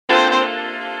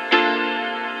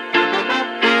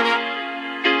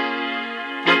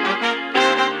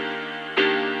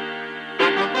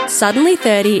Suddenly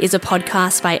 30 is a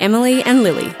podcast by Emily and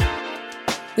Lily.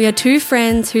 We are two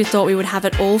friends who thought we would have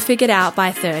it all figured out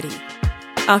by 30.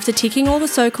 After ticking all the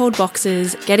so-called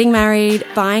boxes, getting married,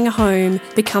 buying a home,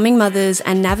 becoming mothers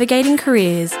and navigating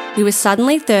careers, we were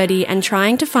suddenly 30 and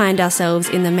trying to find ourselves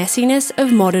in the messiness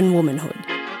of modern womanhood.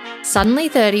 Suddenly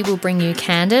 30 will bring you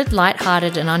candid,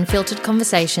 light-hearted and unfiltered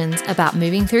conversations about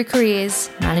moving through careers,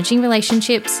 managing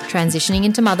relationships, transitioning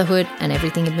into motherhood and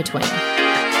everything in between.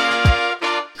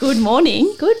 Good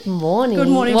morning. Good morning. Good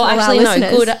morning well, to all actually, our no,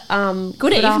 listeners.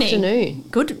 good evening. afternoon.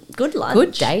 Good lunch.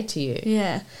 Good day to you.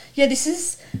 Yeah. Yeah, this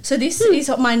is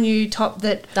my new top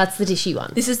that... That's the dishy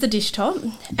one. This is the dish top.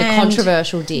 The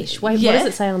controversial dish. Wait, Yeah. what does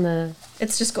it say on the...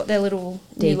 It's just got their little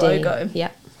new DD? logo.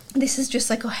 Yep. This is just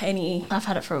like a Henny. I've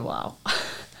had it for a while.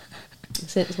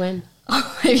 Since when?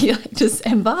 Maybe like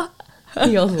December.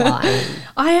 You're lying.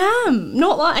 I am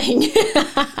not lying.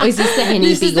 Oh, is this the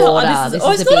Henny big order?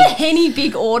 It's not a Henny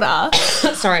big order.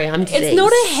 Sorry, I'm deceased. It's not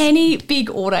a Henny big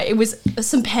order. It was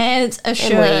some pants, a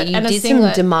shirt, Emily, you and a did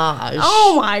singlet. some damage.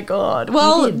 Oh my God.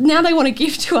 Well, now they want to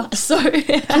give to us. So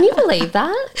Can you believe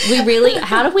that? We really,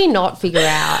 how did we not figure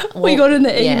out? we got in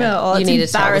the email. Yeah, Oh, you it's need to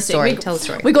tell the embarrassing. story. Tell the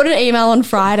story. We got an email on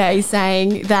Friday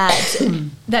saying that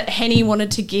that Henny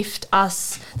wanted to gift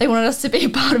us. They wanted us to be a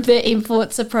part of their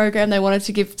influencer program. They wanted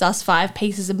to gift us 5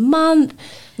 pieces a month.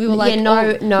 We were like,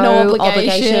 no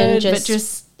obligation, but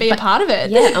just be a part of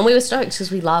it. Yeah, and we were stoked because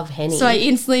we love Henny. So I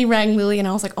instantly rang Lily and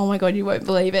I was like, oh my God, you won't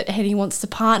believe it. Henny wants to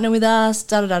partner with us,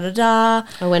 da-da-da-da-da.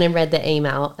 I went and read the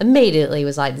email, immediately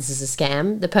was like, this is a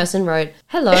scam. The person wrote,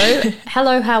 hello,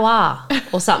 how are?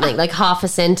 Or something, like half a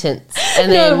sentence.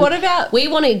 And then what about... we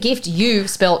want to gift you,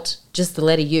 spelt just the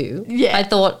letter U. Yeah. I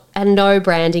thought, and no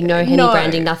branding, no Henny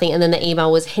branding, nothing. And then the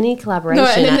email was Henny collaboration No,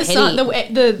 and then at Henny.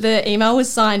 the email was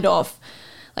signed off,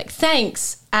 like,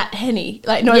 thanks at Henny.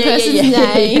 Like, no person's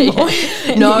name.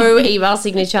 Yeah. No email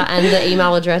signature, and the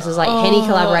email address was like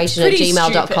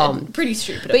hennycollaboration@gmail.com. Pretty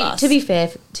stupid of But us. to be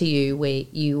fair to you,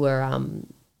 you were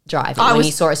driving I when was-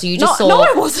 you saw it, so you just saw. No,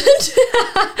 I wasn't.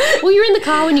 Well, you were in the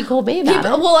car when you called me about it.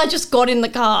 Well, I just got in the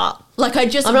car. Like, I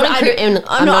just... I'm not I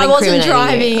wasn't incriminating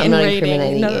driving you. I'm and not reading.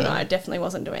 incriminating No, you. I definitely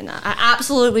wasn't doing that. I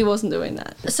absolutely wasn't doing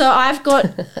that. So I've got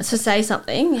to say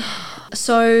something.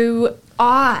 So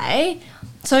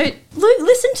Luke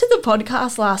listened to the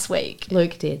podcast last week.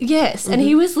 Luke did. Yes, and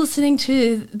he was listening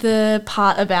to the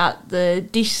part about the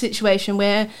dish situation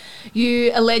where you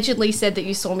allegedly said that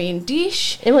you saw me in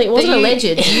dish. Emily, it wasn't alleged.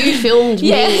 You filmed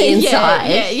me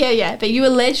inside. Yeah. But you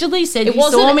allegedly said It you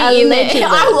saw wasn't me in there. allegedly.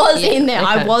 I was in there.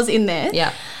 Okay. I was in there.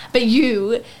 Yeah. But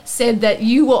you said that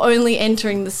you were only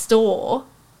entering the store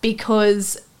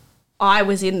because I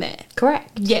was in there.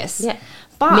 Correct. Yes. Yeah.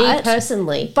 But me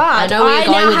personally. But know where I you're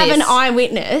going now with have this. an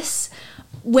eyewitness.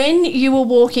 When you were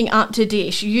walking up to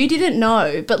Dish, you didn't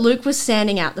know, but Luke was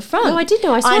standing out the front. No, I did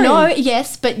know. I saw know, him.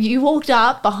 yes, but you walked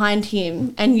up behind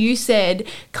him and you said,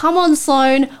 "Come on,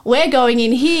 Sloan, we're going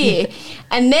in here."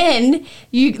 And then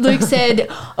Luke said,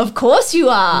 "Of course you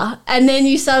are." And then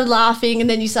you started laughing and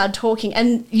then you started talking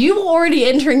and you were already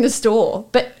entering the store.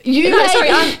 But you No, sorry,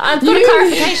 I've got a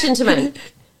clarification to make.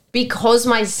 Because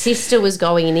my sister was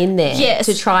going in there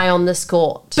to try on the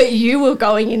skirt. But you were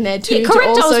going in there too. Yeah,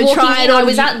 correct. To also I was walking try in. it on I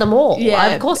was at the mall. Yeah.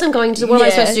 Of course I'm going to. What am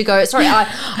I supposed to do? Go, sorry,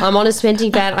 I'm on a spending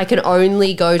ban. I can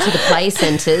only go to the play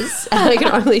centres and I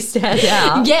can only stand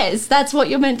out. Yes, that's what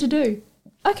you're meant to do.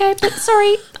 Okay, but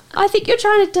sorry, I think you're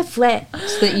trying to deflect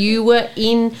that you were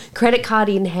in credit card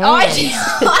in hand. I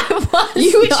was.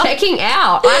 You were checking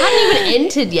out. I hadn't even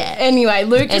entered yet. Anyway,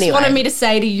 Luke just wanted me to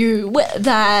say to you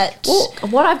that... Well,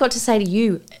 what I've got to say to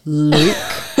you, Luke,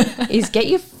 is get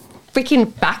your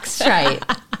freaking back straight.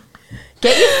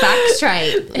 Get your facts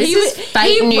straight. This is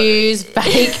fake news.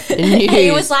 He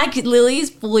was like,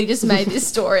 Lily's fully just made this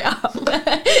story up.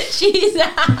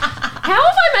 How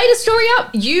have I made a story up?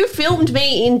 You filmed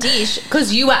me in Dish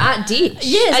because you were at Dish.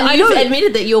 Yes, and I you've know.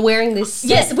 admitted that you're wearing this set.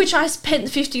 Yes, which I spent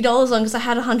 $50 on because I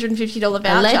had a $150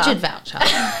 voucher. Alleged voucher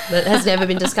that has never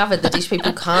been discovered. The Dish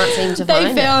people can't seem to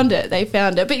find it. They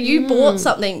found it. But you bought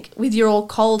something with your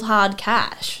cold, hard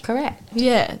cash. Correct.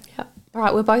 Yeah. Yep. All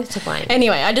right, we're both to blame.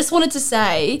 Anyway, I just wanted to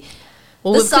say...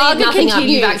 Well, we've cleared nothing up.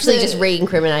 You've actually just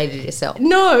re-incriminated yourself.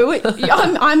 No,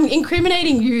 I'm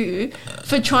incriminating you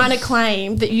for trying to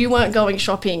claim that you weren't going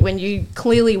shopping when you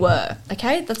clearly were.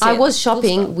 Okay, that's it. I was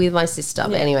shopping with my sister,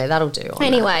 but anyway, that'll do.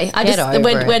 Anyway,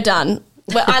 we're done.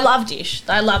 I love Dish.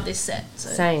 I love this set. So.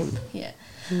 Same. Yeah.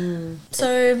 So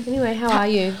anyway, how are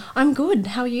you? I'm good.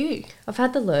 How are you? I've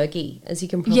had the lurgy, as you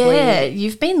can probably. Yeah,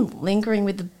 you've been lingering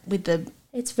with the.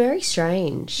 It's very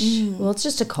strange. Well, it's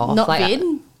just a cough. Not vid.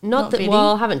 Not that. bidding?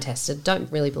 Well, I haven't tested.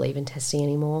 Don't really believe in testing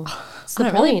anymore. It's the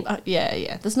I don't really. point.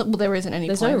 Yeah. There isn't any.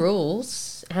 There's point. no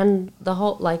rules, and the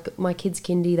whole my kids'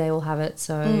 kindy, they all have it.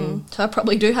 So So I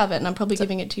probably do have it, and I'm probably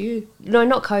giving it to you. no,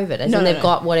 not COVID. As No, in no, they've no.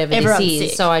 got whatever Everyone's this is.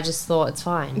 sick. So I just thought it's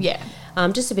fine. Yeah.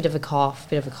 Just a bit of a cough,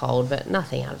 bit of a cold, but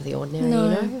nothing out of the ordinary. No.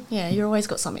 You know. Yeah, you've always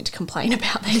got something to complain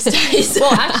about these days.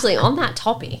 Well, actually, on that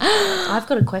topic, I've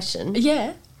got a question.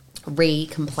 yeah.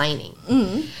 Complaining.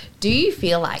 Do you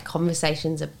feel like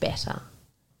conversations are better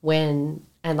when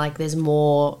there's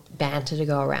more banter to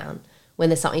go around when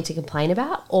there's something to complain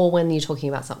about, or when you're talking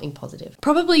about something positive?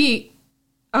 Probably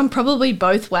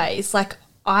both ways. Like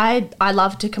I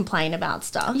love to complain about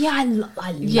stuff. Yeah, I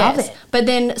love Yes. it. But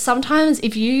then sometimes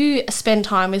if you spend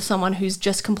time with someone who's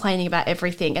just complaining about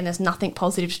everything and there's nothing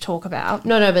positive to talk about,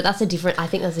 No, but that's I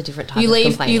think that's a different type you of leave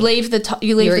complaining. you leave the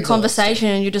You're the exhausted. conversation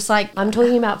and you're just like, I'm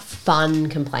talking about fun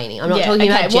complaining. I'm not yeah, talking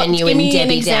okay, about genuine give me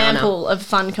Debbie an Downer. example of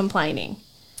fun complaining.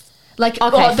 Like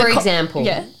Okay, the for example,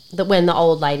 yeah. that when the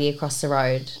old lady across the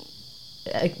road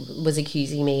was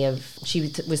accusing me of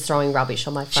she was throwing rubbish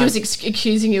on my front. She was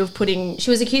accusing you of putting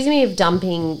She was accusing me of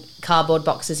dumping cardboard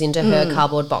boxes into her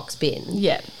cardboard box bin.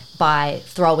 yeah. By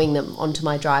throwing them onto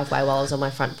my driveway while I was on my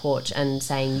front porch and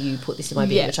saying, you put this in my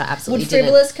bin, Yeah. which I absolutely Would didn't.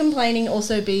 frivolous complaining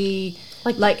also be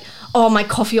like, oh, my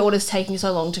coffee order's taking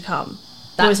so long to come?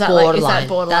 Or That's is that borderline. is that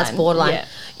borderline? That's borderline.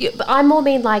 Yeah. But I more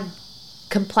mean like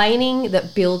complaining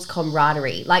that builds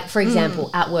camaraderie. Like, for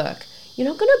example, at work, you're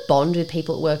not going to bond with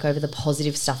people at work over the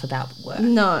positive stuff about work.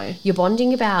 No. You're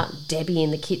bonding about Debbie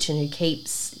in the kitchen who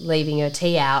keeps leaving her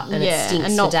tea out and it stinks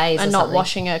and not, for days and or not something.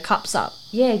 washing her cups up.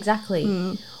 Yeah,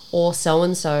 exactly. Or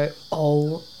so-and-so.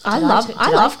 Oh,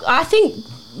 I think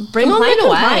bring Complain on the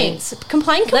away. complaints.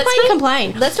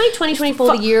 Complain. Let's make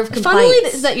 2024 the year of complaints.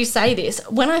 Funnily that you say this,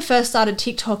 when I first started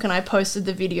TikTok and I posted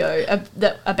the video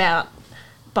about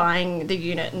buying the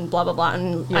unit and blah blah blah,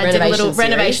 and Your I did a little renovation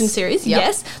renovation series. series. Yep.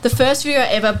 Yes, the first video I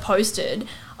ever posted,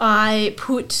 I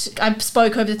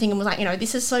spoke over the thing and was like,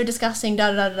 this is so disgusting,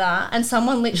 da da da da, and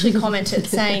someone literally commented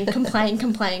saying, complain.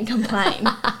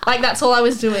 Like that's all I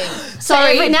was doing. So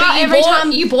every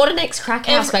time you bought an ex-crack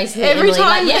house, basically, every Emily.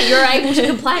 time- You're able to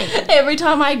complain. Every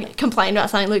time I complain about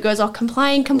something, Luke goes, "Oh,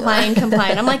 complain."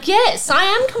 I'm like, yes, I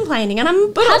am complaining, and I'm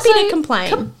happy also, to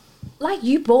complain. Like,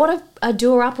 you bought a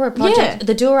doer-upper project. Yeah.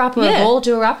 The doer-upper Yeah. of all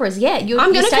doer-uppers. Yeah, you're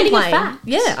I'm going to stating complain. a fact.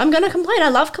 Yeah, I'm going to complain. I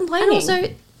love complaining. And also,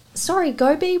 sorry,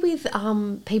 go be with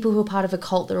people who are part of a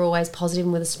cult that are always positive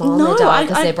and with a smile No, on their I-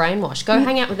 because I- they're brainwashed. Go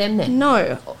hang out with them then.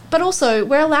 no, but also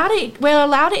we're allowed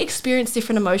to experience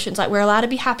different emotions. Like we're allowed to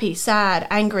be happy, sad,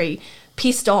 angry,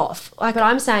 pissed off. Like But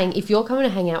I'm saying, if you're coming to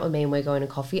hang out with me and we're going to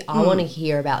coffee, I want to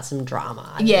hear about some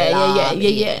drama. I Yeah. love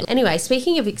it. Anyway,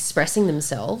 speaking of expressing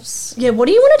themselves, yeah, what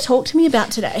do you want to talk to me about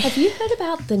today? have you heard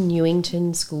about the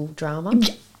Newington school drama?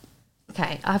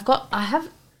 Okay, I have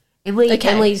Emily. Okay.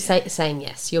 Emily's saying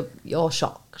yes. You're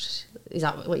shocked. Is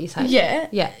that what you say? Yeah.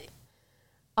 Yeah.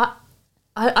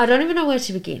 I don't even know where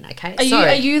to begin. Okay. Are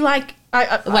you like? wait,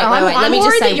 I'm let me just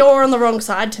worried say- that you're on the wrong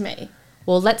side to me.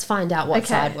 Well, let's find out what Okay.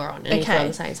 side we're on and if we're Okay. on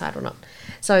the same side or not.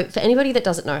 So, for anybody that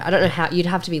doesn't know, I don't know how you'd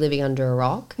have to be living under a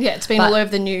rock. Yeah, it's been But all over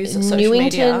the news of social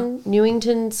media.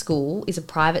 Newington School is a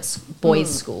private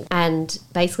boys' school, and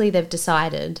basically they've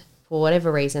decided, for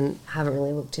whatever reason, haven't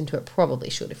really looked into it. Probably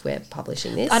should if we're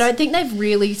publishing this. I don't think they've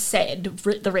really said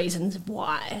the reasons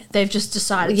why. They've just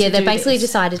decided. Yeah, to they do basically this.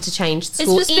 decided to change the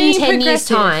school just in being 10 years'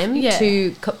 progressive. time Yeah.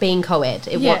 to being co-ed.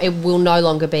 Yeah. It will no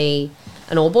longer be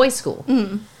an all-boys school.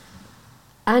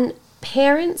 And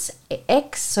parents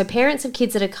of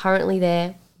kids that are currently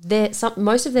there,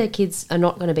 most of their kids are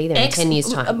not going to be there in 10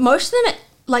 years' time. Most of them,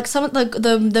 like some of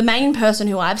the main person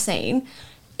who I've seen,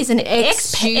 is an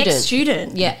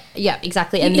ex-student. Yeah,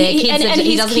 exactly. And their kids, he his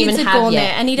doesn't kids even have have gone yet.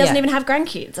 there, and he doesn't Yeah. even have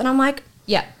grandkids. And I'm like,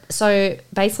 Yeah. So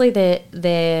basically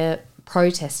they're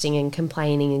protesting and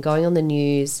complaining and going on the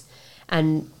news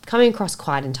and coming across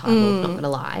quite entitled, not going to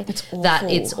lie. It's That awful.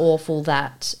 it's awful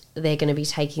that they're going to be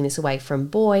taking this away from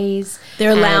boys.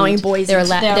 They're allowing and boys They're, into-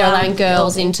 they're they're allowing allowing girls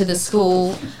girls into the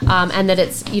school and that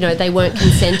it's, they weren't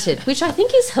consented, which I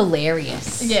think is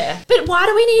hilarious. yeah. But why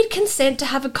do we need consent to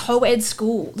have a co-ed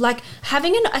school? Like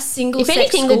having a single. If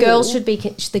anything, the girl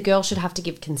should have to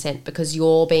give consent because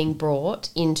you're being brought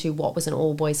into what was an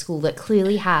all-boys school that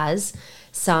clearly has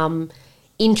some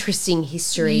interesting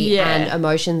history Yeah. and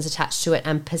emotions attached to it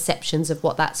and perceptions of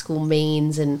what that school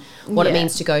means and what it Yeah.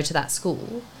 means to go to that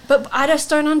school. But I just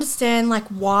don't understand,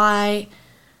 why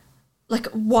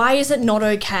is it not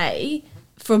okay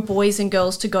for boys and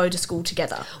girls to go to school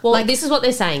together? Well, this is what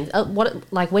they're saying.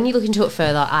 When you look into it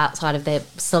further outside of their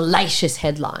salacious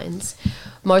headlines,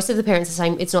 most of the parents are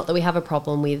saying it's not that we have a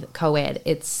problem with co-ed,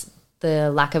 it's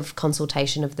the lack of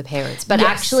consultation of the parents. But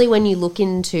actually, when you look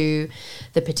into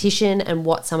the petition and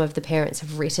what some of the parents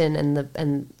have written,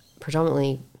 and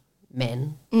predominantly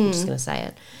men, I'm just going to say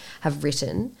it, have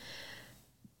written,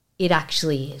 it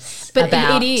actually is. But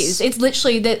it is. It's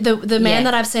literally the man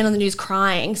that I've seen on the news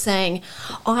crying, saying,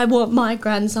 "I want my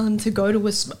grandson to go to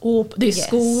this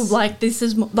school. Like this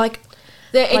is like."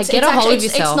 Get a hold of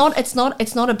yourself.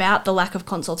 It's not about the lack of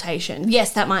consultation.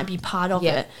 Yes, that might be part of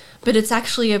it, but it's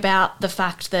actually about the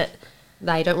fact that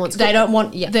they don't want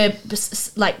their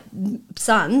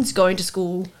sons going to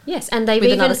school. Yes, and they've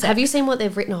even have you seen what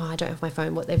they've written? Oh, I don't have my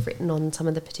phone. What they've written on some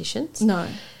of the petitions? No.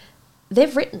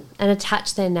 They've written and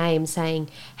attached their name saying,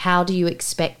 "How do you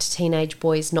expect teenage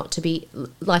boys not to be,"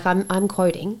 like I'm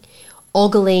quoting,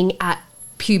 "ogling at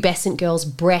pubescent girls'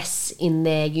 breasts in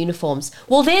their uniforms"?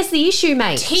 Well, there's the issue,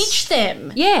 mate. Teach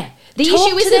them. Yeah. The Talk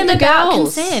issue to isn't them the about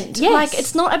girls. consent. Yes. Like,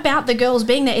 it's not about the girls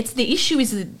being there. It's the issue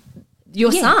is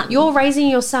your son. You're raising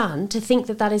your son to think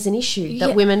that is an issue,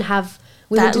 that women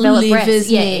develop livers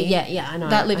breasts. me. Yeah, I know.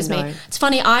 That lives me. It's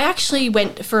funny, I actually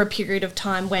went for a period of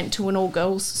time, went to an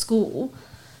all-girls school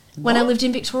when I lived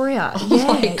in Victoria.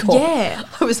 Oh my God. Yeah.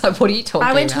 I was like, what are you talking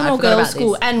about? I went to an all-girls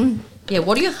school and... Yeah,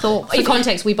 what are your thoughts? For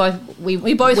context, we both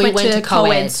went to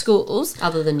co-ed schools.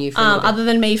 Other than you, other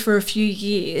than me for a few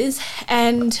years.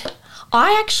 And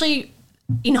I actually,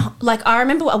 I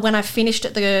remember when I finished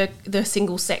at the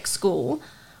single-sex school,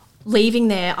 leaving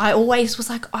there, I always was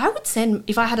like, I would send,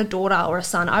 if I had a daughter or a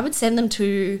son, I would send them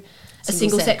to a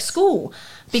single-sex school,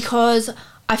 because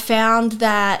I found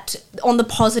that on the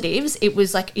positives, it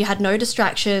was like you had no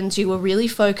distractions, you were really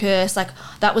focused. Like,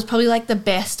 that was probably like the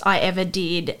best I ever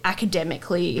did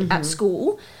academically at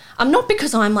school. Not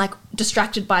because I'm like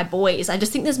distracted by boys. I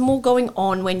just think there's more going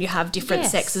on when you have different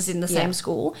sexes in the same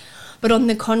school. But on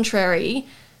the contrary,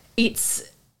 it's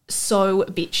so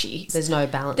bitchy. There's no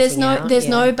balancing out. There's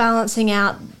no balancing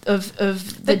out of the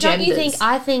but don't genders. you think?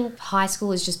 I think high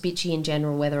school is just bitchy in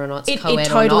general, whether or not it's co-ed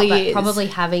totally or not. But is. probably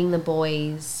having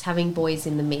boys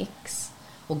in the mix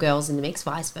or girls in the mix,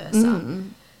 vice versa.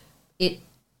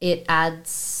 It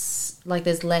adds, like,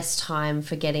 there's less time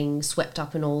for getting swept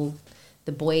up in all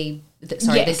the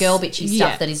the girl bitchy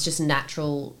stuff that is just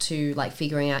natural to, like,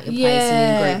 figuring out your place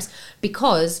in groups,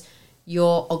 because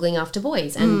you're ogling after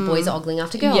boys and boys are ogling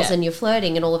after girls and you're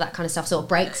flirting and all of that kind of stuff, so it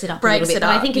breaks it up a little bit. But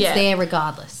I think it's there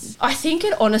regardless. I think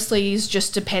it honestly is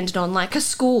just dependent on, like, a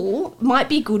school might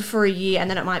be good for a year and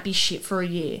then it might be shit for a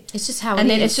year. It's just how it is. And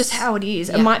then it's just how it is.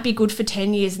 It might be good for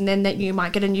 10 years and then that you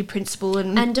might get a new principal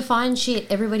and define shit.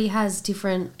 Everybody has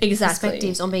different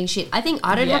perspectives on being shit. I think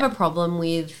I don't have a problem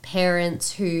with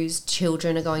parents whose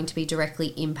children are going to be directly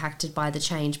impacted by the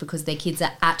change because their kids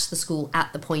are at the school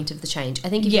at the point of the change. I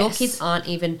think if your kids aren't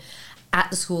even at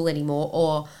the school anymore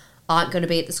or aren't going to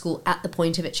be at the school at the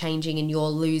point of it changing and you're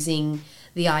losing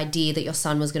the idea that your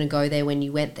son was going to go there when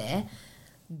you went there,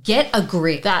 get a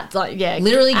grip. That's like,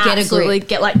 literally get a grip.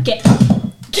 Get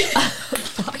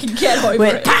fucking get over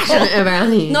We're it. passionate about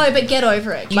it. No, but get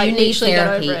over it. You like, need literally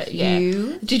therapy. Get over it.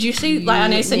 Yeah. Did you see, like, I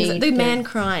know the man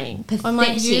crying. I'm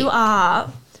like, you are...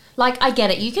 Like, I get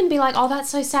it. You can be like, oh, that's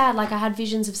so sad. Like, I had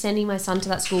visions of sending my son to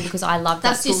that school because I loved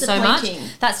that school so much.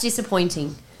 That's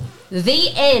disappointing.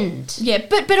 The end. Yeah,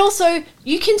 but also,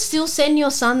 you can still send your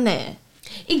son there.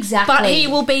 Exactly. But he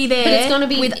will be there, but it's gonna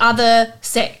be with another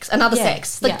sex.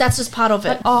 Like, that's just part of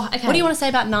it. But, okay. What do you want to say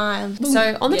about knives?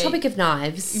 So, on the topic of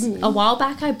knives, a while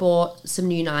back I bought some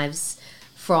new knives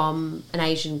from an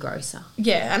Asian grocer.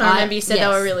 Yeah, and I remember you said they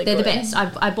were really good. They're the best.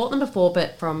 I bought them before,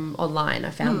 but from online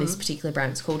I found this particular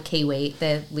brand. It's called Kiwi.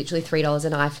 They're literally $3 a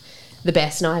knife. The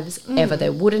best knives ever.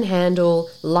 They're wooden handle,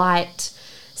 light,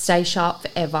 stay sharp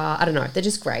forever. I don't know. They're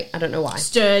just great. I don't know why.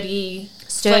 Sturdy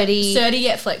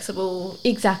yet flexible.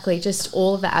 Exactly. Just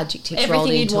all of the adjectives Everything rolled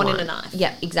into you'd want one. in a knife.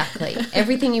 Yeah, exactly.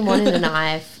 Everything you want in a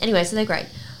knife. Anyway, so they're great.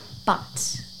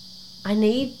 But I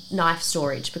need knife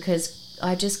storage because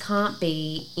I just can't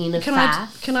be in a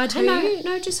faff. Can I tell you?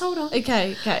 No, just hold on.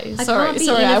 Okay. I Sorry, can't be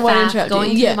in a I won't faff interrupt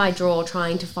going you. through my drawer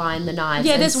trying to find the knives.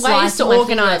 Yeah, there's ways to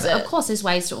organise it. Of course, there's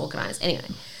ways to organise. Anyway.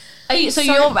 So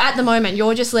you're at the moment,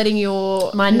 you're just letting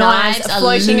your my knives are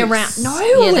floating loose. Around.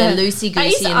 No, yeah, they're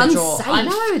loosey-goosey in the drawer. Unsafe. I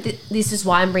know. This is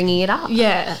why I'm bringing it up.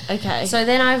 Yeah. Okay. So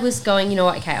then I was going, you know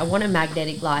what? Okay, I want a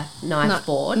magnetic knife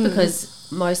board because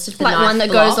most of the like knife one that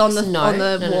blocks, goes on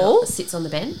the wall, sits on the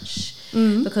bench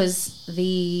because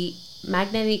the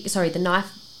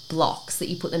knife blocks that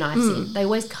you put the knives in, they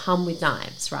always come with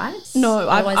knives, right? No,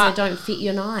 otherwise they don't fit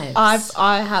your knives.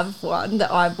 I have one that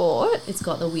I bought. It's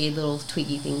got the weird little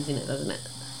twiggy things in it, doesn't it?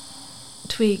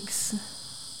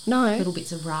 Twigs. No. Little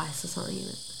bits of rice or something in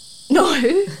it. No.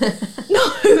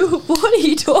 No. What are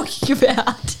you talking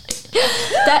about?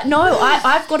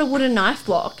 I've got a wooden knife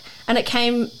block and it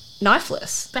came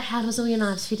knifeless. But how does all your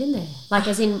knives fit in there? Like,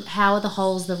 as in, how are the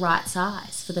holes the right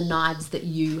size for the knives that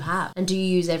you have? And do you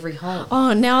use every hole?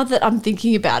 Oh, now that I'm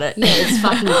thinking about it. Yeah, it's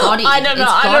fucking body. I don't know.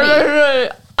 It's I body. don't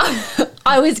know.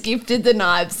 I was gifted the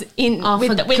knives with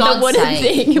the wooden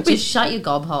thing. Just shut your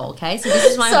gob hole, okay? So this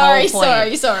is my Sorry. whole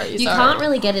point. You can't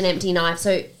really get an empty knife.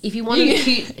 So if you want a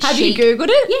cute Have chic, you Googled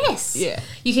it? Yes. Yeah.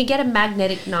 You can get a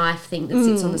magnetic knife thing that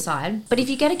sits on the side. But if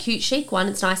you get a cute chic one,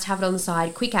 it's nice to have it on the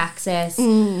side, quick access.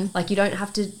 Like, you don't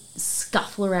have to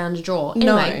scuffle around a drawer.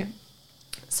 Anyway,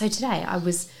 so today I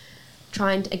was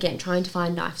trying to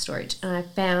find knife storage, and I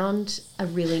found a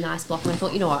really nice block, and I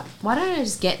thought, you know what, why don't I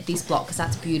just get this block, because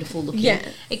that's beautiful looking. Yeah.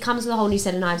 It comes with a whole new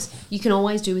set of knives. You can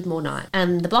always do with more knives,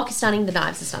 and the block is stunning, the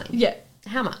knives are stunning. Yeah.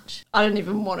 How much? I don't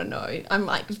even want to know. I'm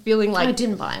like feeling like... I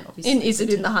didn't buy it, obviously. Is it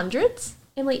in the hundreds?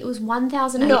 Emily, it was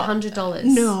 $1,800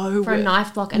 No. for a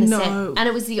knife block and a set, No. and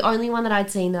it was the only one that I'd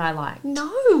seen that I liked.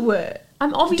 No.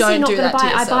 I'm obviously Don't not do going to that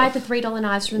to buy. I buy yourself. the $3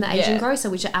 knives from the Asian Yeah. grocer,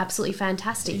 which are absolutely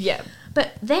fantastic. Yeah.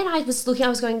 But then I was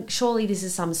going, surely this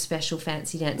is some special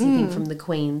fancy dancy thing from the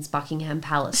Queen's Buckingham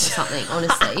Palace or something.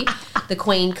 Honestly, the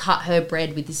Queen cut her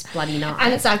bread with this bloody knife,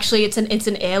 And it's actually it's an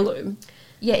heirloom.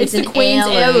 yeah, it's it's the an Queen's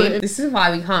heirloom. This is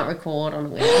why we can't record on a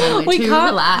weekend. We're too can't.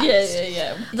 relaxed.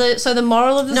 Yeah. So the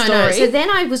moral of the story. No. So then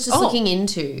I was just Oh. looking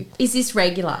into, is this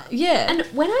regular? Yeah. And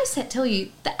when I tell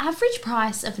you the average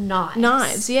price of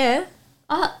knives, yeah.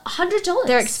 $100.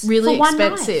 They're really for one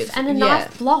expensive. knife, and a Yeah.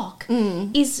 knife block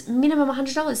is minimum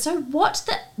 $100. So what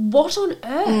on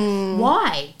earth?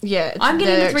 Why? Yeah, I'm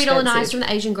getting the they're $3 knives expensive. from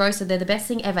the Asian grocer. They're the best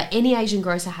thing ever. Any Asian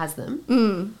grocer has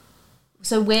them.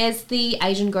 So where's the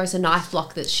Asian grocer knife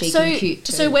block that's chic and cute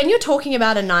too? So when you're talking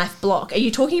about a knife block, are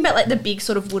you talking about like the big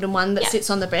sort of wooden one that sits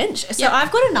on the bench? So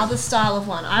I've got another style of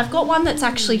one. I've got one that's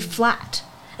actually flat.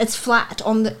 It's flat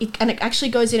and it actually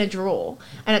goes in a drawer,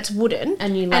 and it's wooden.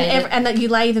 And you lay and that you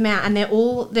lay them out, and they're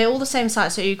all the same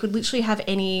size. So you could literally have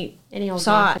any old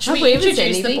size. knife. Should Have we even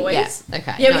introduce said the anything? boys? Yeah.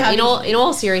 Okay. Yeah, we No, have. in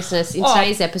all seriousness, in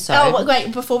today's episode. Oh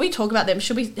wait! Before we talk about them,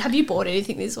 have you bought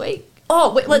anything this week?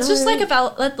 Oh wait, let's just like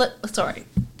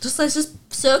let's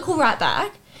just circle right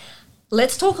back.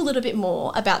 Let's talk a little bit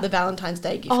more about the Valentine's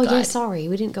Day gift guide. Yeah, sorry,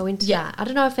 we didn't go into that. I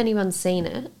don't know if anyone's seen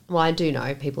it. Well, I do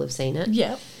know people have seen it.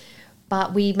 Yeah.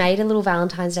 But we made a little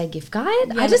Valentine's Day gift guide.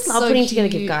 Yeah, I just it's love so putting together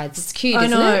cute. gift guides. It's cute, I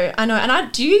isn't know, it? I know.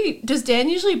 And does Dan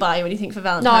usually buy you anything for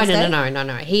Valentine's Day?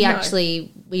 No. He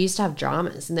actually, we used to have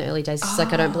dramas in the early days. It's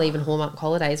like, I don't believe in Hallmark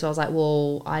holidays. So I was like,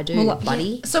 well, I do,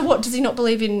 buddy. So what, does he not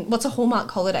believe in, what's a Hallmark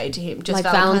holiday to him? Just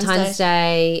Like Valentine's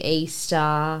Day,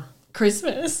 Easter.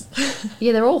 Christmas.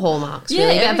 Yeah, they're all hallmarks, Yeah,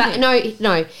 really. everything.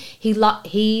 No.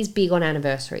 He's big on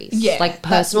anniversaries. Yeah, like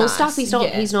personal that's nice. stuff.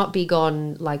 Yeah. He's not big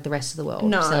on like the rest of the world.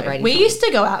 No, celebrating. we something. used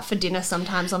to go out for dinner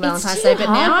sometimes on Valentine's too Day, but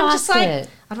now hard I'm just like, basket.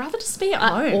 I'd rather just be at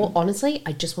home. Or honestly,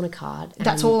 I just want a card. And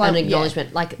That's all an I-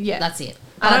 acknowledgement. Like, that's it.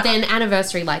 I But don't- then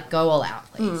anniversary, like, go all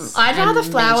out, please. I'd And rather me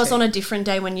flowers too. on a different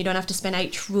day when you don't have to spend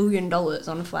 $8 trillion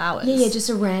on flowers. Yeah, just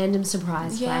a random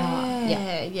surprise flower.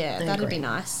 Yeah, that'd agree. be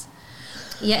nice.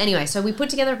 Yeah, anyway, so we put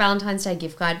together a Valentine's Day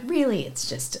gift guide. Really, it's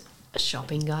just a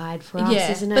shopping guide for us,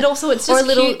 Yeah, isn't it? but also it's Or just a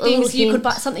little, cute things you could hint.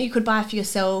 buy, something you could buy for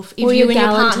yourself if Or you your and your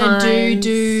partner galantines.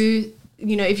 do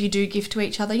if you do gift to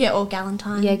each other, or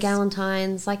galantines. Yeah,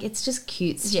 galantines. Like, it's just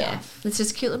cute stuff. Yeah, it's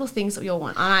just cute little things that we all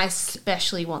want. And I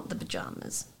especially want the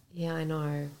pajamas. Yeah, I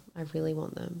know. I really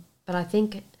want them. But I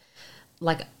think,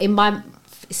 like,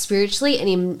 spiritually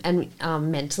and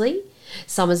mentally,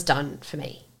 summer's done for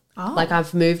me. Oh. Like,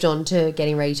 I've moved on to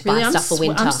getting ready to buy I'm stuff for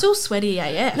winter. I'm still sweaty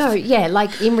AF. No, yeah,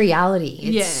 like, in reality,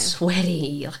 it's Yeah.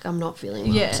 sweaty. Like, I'm not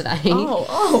feeling well today.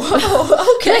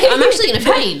 Oh, okay. I'm actually going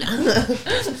to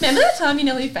faint. Remember that time you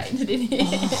nearly fainted in here?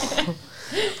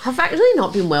 I've actually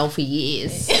not been well for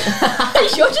years.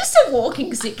 You're just a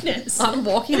walking sickness. I'm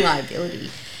walking liability.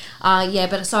 Yeah,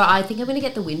 but so I think I'm going to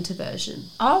get the winter version.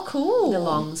 Oh, cool. The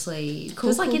long sleeve. Cool,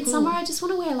 Because, like, cool, in cool. summer, I just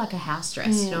want to wear, like, a house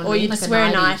dress, you know what I Or mean? you Like just wear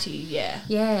a nightie. nightie, yeah.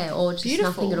 Yeah, or just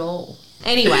Beautiful. nothing at all.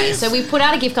 Anyway, so we put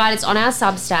out a gift guide. It's on our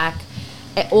Substack.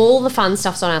 All the fun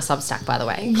stuff's on our Substack, by the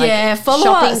way. Like, Yeah, follow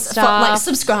shopping us. stuff.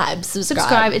 Subscribe.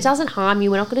 Subscribe. It doesn't harm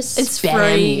you. We're not going to It's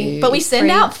spam free. you. But we It's send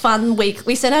free. out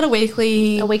we send out a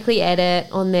weekly. Edit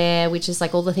on there, which is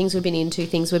like all the things we've been into,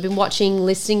 things we've been watching,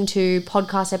 listening to,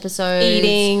 podcast episodes,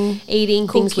 Eating,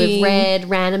 things we've cooking. read,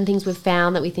 random things we've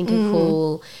found that we think are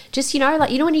cool. Just, like,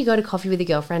 when you go to coffee with a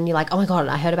girlfriend and you're like, oh my God,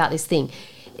 I heard about this thing.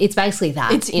 It's basically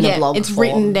that in a blog It's form.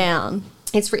 written down.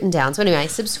 It's written down. So anyway,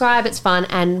 subscribe. It's fun.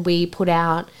 And we put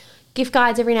out gift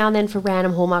guides every now and then for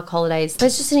random Hallmark holidays. But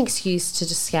it's just an excuse to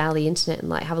just scour the internet and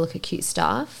like have a look at cute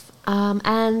stuff.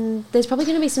 And there's probably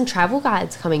going to be some travel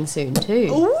guides coming soon too.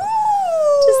 Ooh.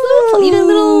 Just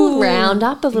little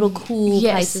roundup of little cool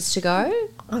places to go.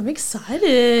 I'm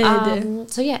excited.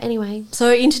 So yeah, anyway.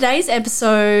 So in today's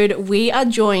episode, we are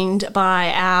joined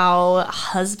by our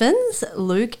husbands,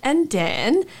 Luke and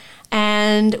Dan,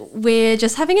 and we're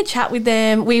just having a chat with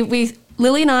them.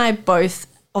 Lily and I both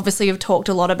obviously have talked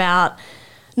a lot about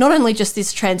not only just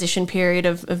this transition period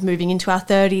of moving into our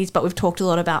 30s, but we've talked a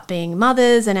lot about being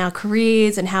mothers and our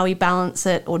careers and how we balance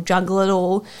it or juggle it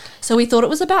all. So we thought it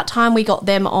was about time we got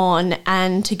them on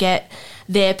and to get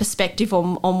their perspective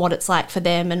on what it's like for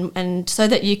them and so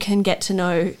that you can get to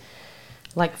know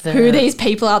like who these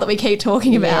people are that we keep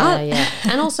talking about. Yeah.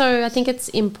 And also I think it's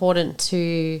important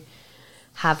to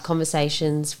have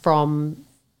conversations from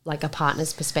like a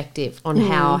partner's perspective on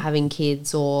how having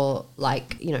kids or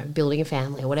like, you know, building a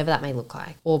family or whatever that may look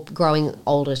like, or growing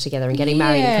older together and getting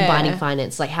married and combining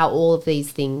finance, like how all of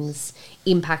these things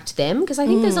impact them. Because I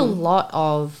think there's a lot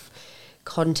of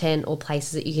content or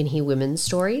places that you can hear women's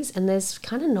stories, and there's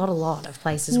kind of not a lot of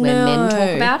places where men talk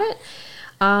about it.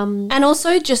 And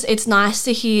also just it's nice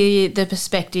to hear the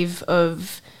perspective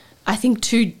of, I think,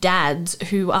 two dads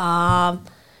who are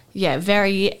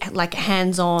very like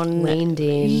hands-on, leaned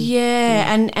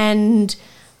in, and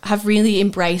have really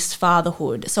embraced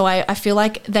fatherhood. So I feel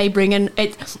like they bring in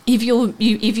it. If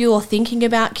you're thinking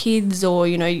about kids, or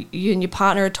you know, you and your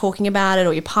partner are talking about it,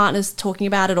 or your partner's talking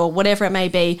about it, or whatever it may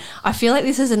be, I feel like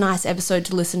this is a nice episode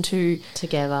to listen to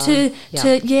together. And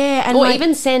or like,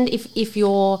 even send if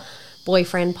your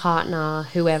boyfriend, partner,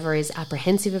 whoever is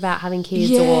apprehensive about having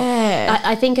kids, or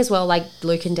I think as well, like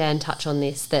Luke and Dan touch on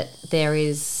this, that there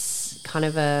is kind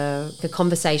of the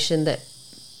conversation that,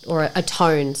 or a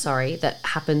tone, that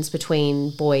happens between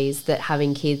boys, that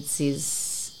having kids is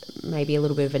maybe a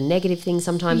little bit of a negative thing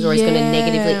sometimes, or is going to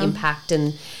negatively impact,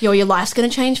 and your life's going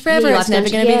to change forever. It's never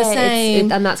going to be the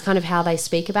same. And that's kind of how they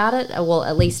speak about it, well,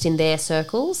 at least in their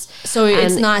circles. So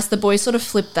it's nice the boys sort of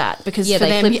flip that, because for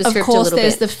them, of course,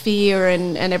 there's the fear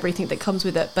and everything that comes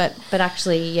with it. But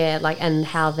actually, and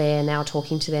how they're now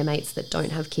talking to their mates that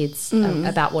don't have kids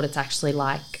about what it's actually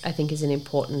like, I think is an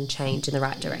important change in the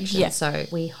right direction. Yeah. So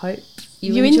we hope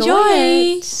you enjoy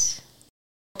it.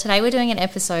 Today we're doing an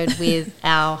episode with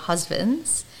our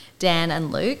husbands, Dan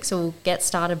and Luke. So we'll get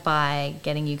started by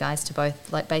getting you guys to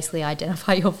both like basically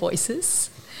identify your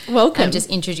voices. Welcome. And just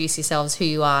introduce yourselves, who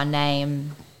you are,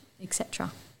 name,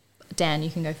 etc. Dan, you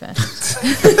can go first.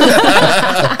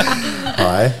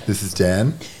 Hi, this is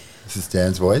Dan. This is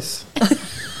Dan's voice.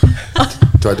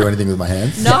 Do I do anything with my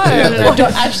hands? No.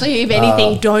 Actually, if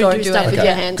anything, don't do stuff with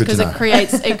your hands, because it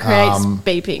creates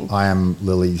beeping. I am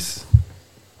Lily's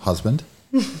husband.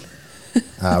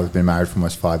 We've been married for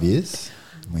almost 5 years.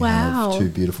 We have 2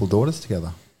 beautiful daughters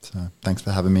together. So thanks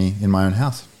for having me in my own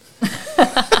house.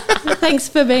 Thanks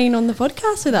for being on the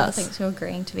podcast with us. Thanks for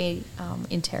agreeing to be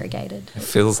interrogated. It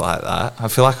feels like that. I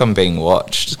feel like I'm being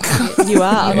watched. You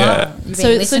are. Yeah.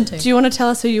 So do you want to tell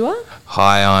us who you are?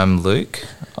 Hi, I'm Luke.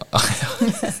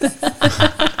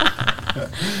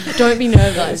 Don't be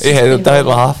nervous. Yeah, don't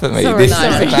laugh at me. Sorry, this is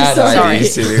a bad idea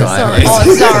sitting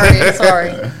like this.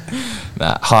 Sorry.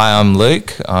 Hi, I'm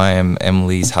Luke. I am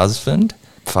Emily's husband,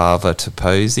 father to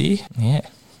Posey. Yeah.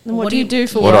 And what do you do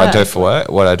for work? work?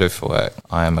 What I do for work?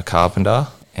 I am a carpenter,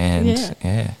 and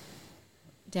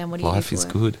Dan, what do you life do is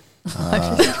for good.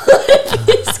 Life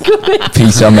is good.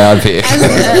 Peace, I'm out here.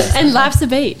 And life's a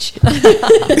beach.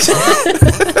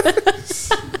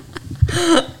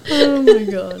 Oh my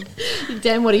God.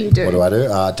 Dan, what do you do? What do I do?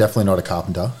 Definitely not a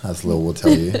carpenter, as Lil will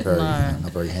tell you.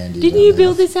 Not very handy. Didn't you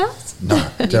build this house? No,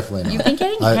 definitely not. You've been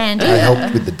getting handy. I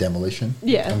helped with the demolition.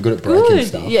 Yeah. I'm good at breaking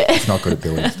stuff. Yeah. It's not good at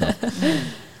building stuff.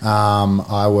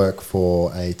 I work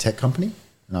for a tech company,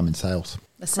 and I'm in sales.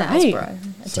 A sales bro.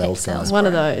 A sales tech sales guy. One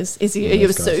of those. Are you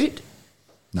a suit?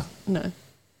 No.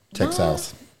 Tech No.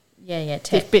 sales. Yeah,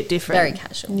 tech. A bit different. Very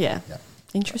casual. Yeah.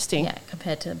 Interesting. Yeah,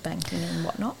 compared to banking and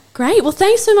whatnot. Great. Well,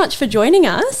 thanks so much for joining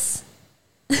us.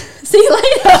 See you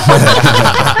later.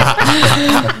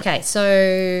 Okay,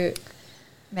 so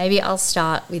maybe I'll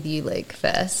start with you, Luke,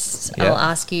 first. Yeah. I'll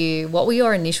ask you, what were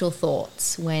your initial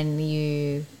thoughts when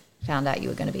you found out you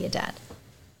were going to be a dad?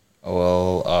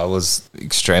 Well, I was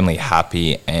extremely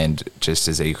happy and just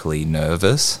as equally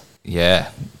nervous.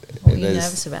 Yeah. What were you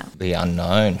nervous about? The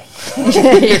unknown.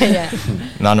 Yeah.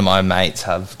 None of my mates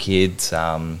have kids.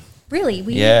 Really?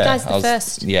 Were you guys the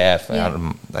first? Yeah,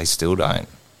 they still don't.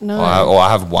 No. I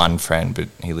have one friend, but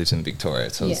he lives in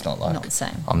Victoria, so it's not like not the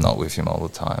same. I'm not with him all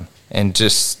the time. And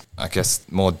just, I guess,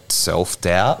 more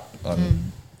self-doubt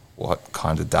on what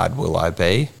kind of dad will I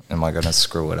be? Am I going to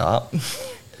screw it up?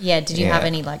 Yeah, did you Yeah. have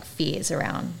any like fears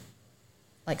around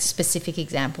like specific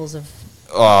examples of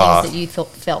Oh, things that you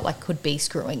felt like could be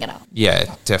screwing it up?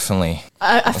 yeah, definitely.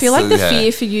 I feel like the Yeah.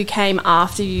 fear for you came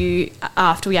after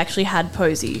we actually had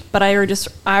Posey. But I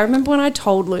remember when I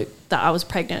told Luke that I was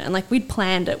pregnant, and like we'd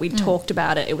planned it, we'd talked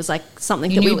about it. It was like something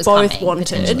You that knew we it was both coming, wanted,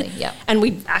 potentially, yeah. and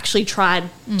we actually tried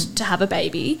to have a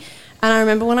baby. And I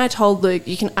remember when I told Luke,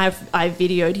 I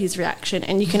videoed his reaction,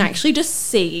 and you can actually just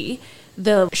see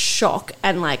the shock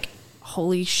and like,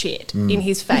 holy shit in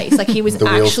his face. Like he was The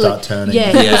actually wheels start turning.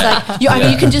 Yeah, he was Yeah. like, I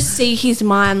mean, you can just see his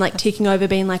mind like ticking over,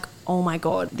 being like, oh my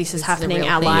God, this is a happening. real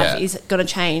Our thing. life Yeah. is going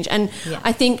to change. And Yeah.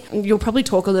 I think you'll probably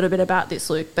talk a little bit about this,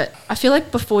 Luke, but I feel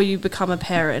like before you become a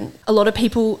parent, a lot of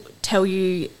people tell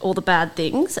you all the bad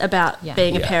things about Yeah.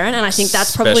 being a Yeah. parent. And I think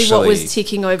that's probably what was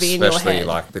ticking over in your Especially head.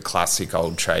 like the classic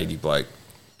old tradie bloke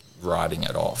writing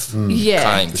it off. Yeah.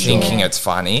 Kind of thinking Yeah. it's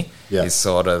funny Yeah. is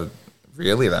sort of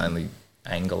really the only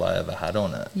angle I ever had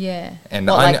on it. Yeah. And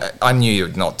Well, I knew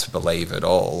not to believe it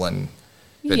all,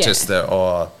 but Yeah. just the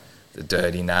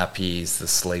dirty nappies, the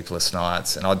sleepless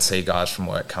nights, and I'd see guys from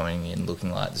work coming in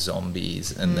looking like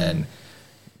zombies, and then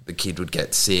the kid would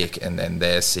get sick, and then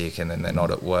they're sick, and then they're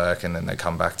not at work, and then they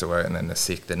come back to work, and then they're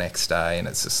sick the next day, and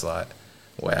it's just like,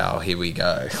 wow, here we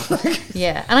go.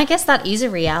 Yeah, and I guess that is a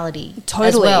reality as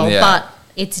Totally. well, Yeah. but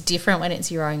it's different when it's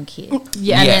your own kid.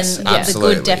 Yeah. and Yes, then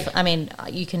absolutely. I mean,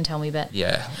 you can tell me, but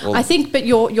Yeah, well, I think, but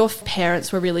your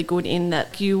parents were really good in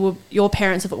that your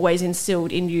parents have always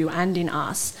instilled in you and in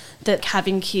us that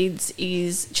having kids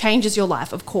changes your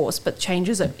life, of course, but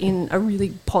changes it in a really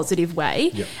positive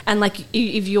way. Yep. And like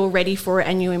if you're ready for it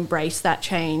and you embrace that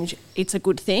change, it's a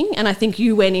good thing. And I think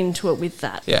you went into it with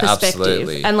that Yeah, perspective.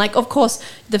 absolutely. And like, of course,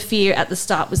 the fear at the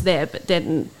start was there, but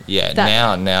then yeah,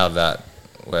 that- now that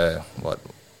we're, a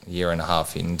year and a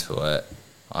half into it,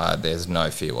 there's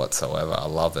no fear whatsoever. I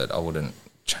love it. I wouldn't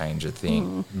change a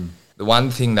thing. The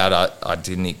one thing that I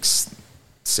didn't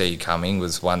see coming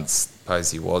was once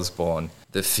Posey was born,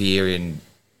 the fear in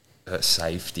her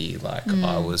safety. Like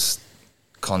I was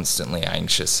constantly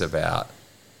anxious about,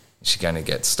 is she going to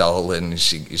get stolen? Is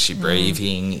she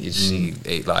breathing? Is she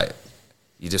like...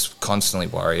 You just constantly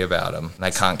worry about them.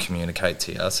 They can't communicate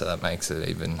to you, so that makes it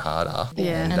even harder.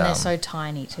 Yeah. and they're so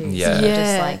tiny too. yeah. So you're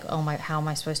just Yeah. like, oh my, how am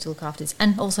I supposed to look after this?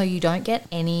 And also, you don't get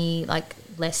any like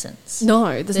lessons.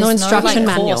 no, there's no instruction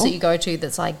like, manual. course that you go to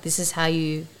that's like, this is how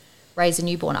you raise a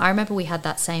newborn. I remember we had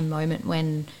that same moment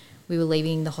when we were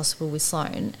leaving the hospital with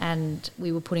Sloane and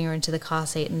we were putting her into the car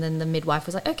seat, and then the midwife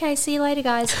was like, okay, see you later,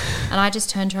 guys. And I just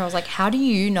turned to her, I was like, how do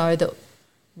you know that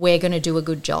we're going to do a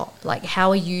good job? Like, how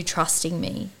are you trusting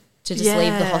me to just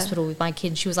leave the Yeah. hospital with my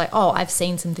kid? She was like, oh, I've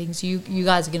seen some things. You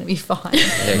guys are going to be fine.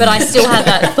 But I still had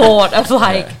that thought of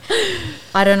like,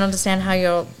 I don't understand how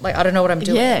you're, like, I don't know what I'm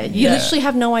doing. Yeah, you Yeah. literally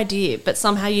have no idea, but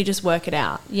somehow you just work it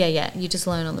out. Yeah. You just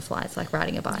learn on the fly. It's like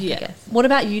riding a bike, I guess. What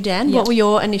about you, Dan? Yeah. What were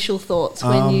your initial thoughts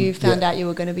when you found yeah. out you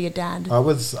were going to be a dad? I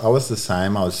was the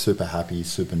same. I was super happy,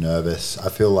 super nervous. I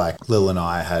feel like Lil and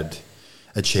I had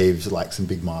achieved like some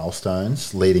big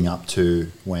milestones leading up to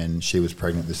when she was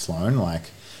pregnant with Sloane. Like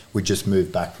we just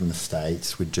moved back from the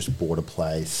States. We'd just bought a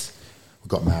place. We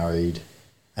got married.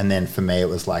 And then for me, it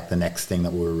was like the next thing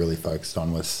that we were really focused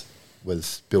on was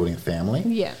building a family.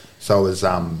 Yeah. So it was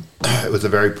it was a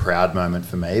very proud moment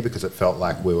for me because it felt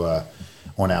like we were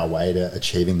on our way to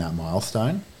achieving that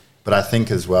milestone. But I think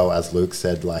as well, as Luke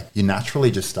said, like you naturally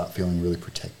just start feeling really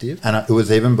protective. And it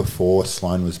was even before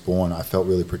Sloane was born, I felt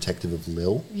really protective of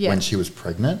Lil when she was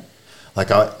pregnant.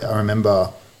 Like I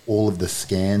remember all of the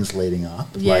scans leading up.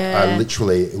 Like I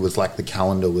literally, it was like the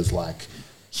calendar was like,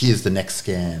 here's the next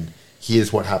scan.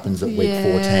 Here's what happens at week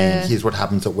 14. Here's what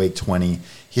happens at week 20.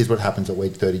 Here's what happens at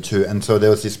week 32. And so there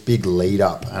was this big lead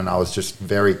up, and I was just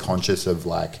very conscious of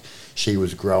like she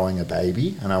was growing a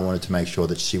baby, and I wanted to make sure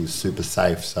that she was super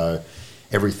safe. So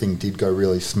everything did go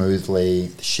really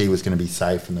smoothly. She was going to be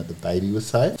safe, and that the baby was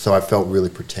safe. So I felt really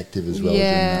protective as well during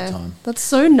that time. That's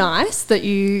so nice that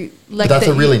you like. But that's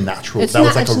that a really you- natural. it's That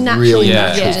was like it's a naturally really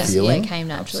natural. natural feeling. It came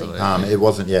naturally. Absolutely. It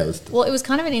wasn't. Yeah, it was. Well, it was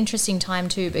kind of an interesting time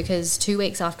too, because 2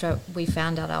 weeks after we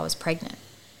found out I was pregnant,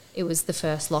 it was the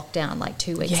first lockdown, like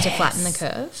 2 weeks to flatten the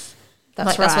curve. That's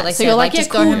Like, right. that's what they so said, you're like, like, yeah, just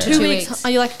go cool. home for 2 2 weeks. weeks.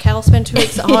 Are you like, okay, I'll spend 2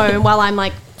 weeks at home while I'm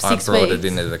like I 6 brought weeks. it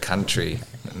into the country,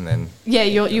 and then Yeah,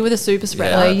 you were the super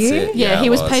spreader. yeah, Are that's you? it. Yeah, he I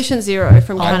was patient zero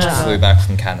from I Canada. just flew back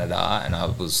from Canada, and I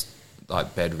was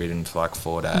like bedridden for like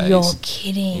 4 days. You're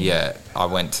kidding. Yeah, I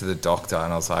went to the doctor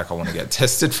and I was like, I want to get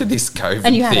tested for this COVID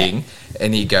And you had thing.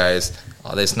 And he goes,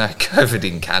 oh, there's no COVID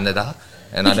in Canada.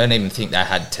 And I don't even think they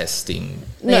had testing.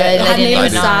 No, Yeah, it they hadn't didn't even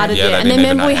even know. started Yeah, yet. they And then didn't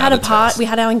even remember we know had how a to part. test. We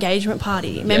had our engagement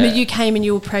party. Remember Yeah. you came and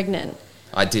you were pregnant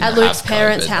I didn't at Luke's have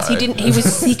parents' COVID, house. though. He was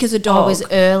sick as a Oh, dog. it was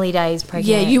early days pregnant.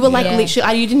 Yeah, you were like Yeah.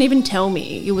 literally. You didn't even tell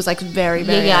me. It was like very,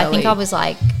 very. Yeah, I think early. I was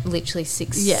like literally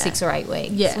 6 or 8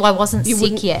 weeks. Yeah. Well, I wasn't You sick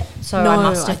wouldn't- yet, so No, I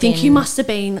must have think been you must have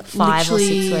been 5 or 6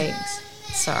 literally- weeks.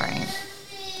 Sorry.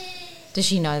 Does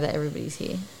she know that everybody's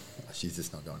here? She's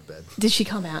just not going to bed. Did she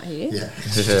come out here? Yeah.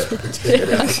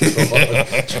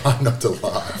 Try not to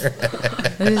laugh.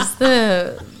 This is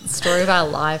the story of our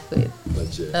life with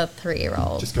Legit. a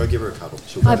 3-year-old. Just go give her a cuddle.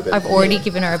 She'll go to bed. I've already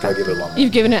given her a Go give her a long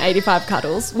You've given her 85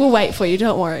 cuddles. We'll wait for you.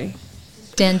 Don't worry.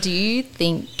 Dan, do you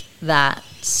think that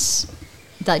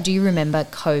do you remember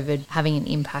COVID having an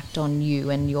impact on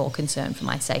you and your concern for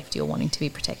my safety or wanting to be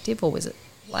protective, or was it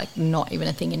like not even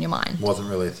a thing in your mind? Wasn't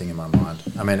really a thing in my mind.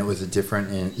 I mean, it was a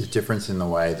difference in the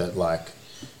way that like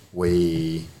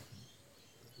we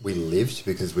lived,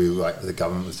 because we like the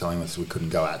government was telling us we couldn't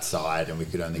go outside and we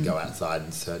could only go outside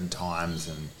in certain times,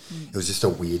 and it was just a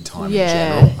weird time in Yeah,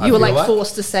 general. I you were feel like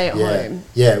forced to stay at home.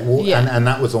 Yeah, well, Yeah. And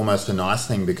that was almost a nice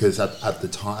thing, because at the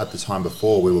time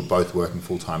before we were both working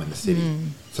full time in the city,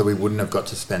 so we wouldn't have got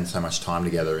to spend so much time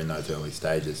together in those early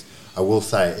stages. I will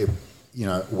say,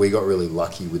 we got really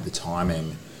lucky with the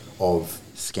timing of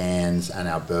scans and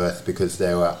our birth, because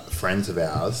there were friends of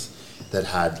ours that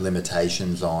had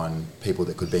limitations on people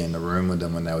that could be in the room with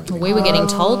them when they were giving We were getting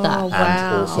birth, told that. and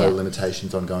Wow. also Yeah.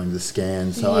 limitations on going to the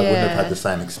scans. So I wouldn't have Yeah. had the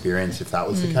same experience if that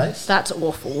was the case. That's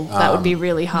awful. That would be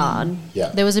really hard. Yeah.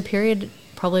 There was a period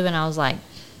probably when I was like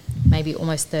maybe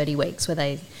almost 30 weeks where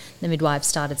the midwives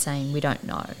started saying, we don't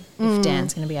know if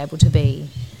Dan's going to be able to be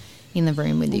in the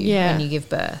room with you Yeah. when you give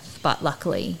birth. But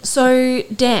luckily, So,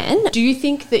 Dan, do you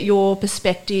think that your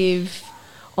perspective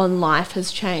on life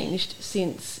has changed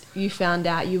since you found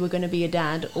out you were going to be a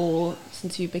dad, or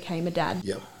since you became a dad?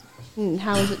 Yep.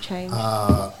 How has it changed?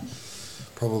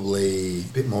 Probably a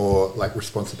bit more like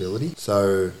responsibility.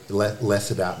 So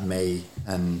less about me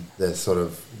and the sort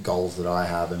of goals that I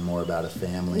have, and more about a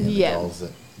family and Yeah. the goals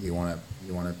that you want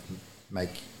to make.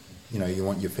 You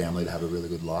want your family to have a really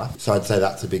good life. So I'd say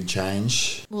that's a big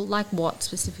change. well, like what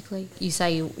specifically? You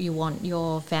say you want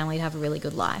your family to have a really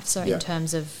good life. So Yeah. in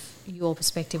terms of your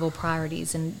perspective or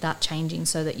priorities and that changing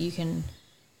so that you can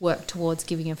work towards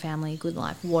giving your family a good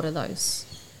life, what are those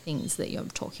things that you're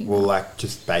talking Well, about? like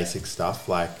just basic stuff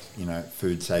like,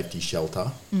 food safety,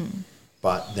 shelter.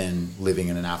 But then living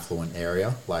in an affluent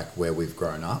area, like where we've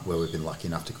grown up, where we've been lucky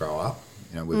enough to grow up.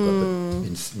 We've got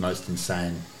the most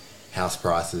insane house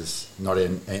prices, not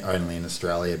only in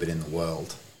Australia, but in the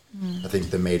world. I think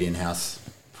the median house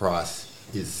price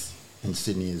in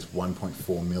Sydney is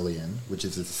 1.4 million, which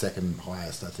is the second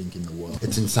highest, I think, in the world.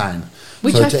 It's insane.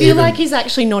 Which So I to feel even- like is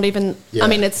actually not even. Yeah. I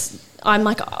mean, I'm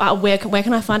like, where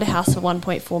can I find a house for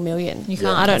 1.4 million? You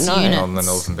can't. I don't It's know. units. On the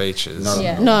Northern Beaches. No,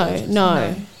 Yeah.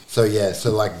 No. So yeah,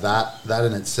 so like that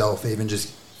in itself, even just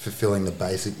fulfilling the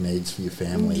basic needs for your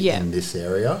family Yeah. in this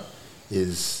area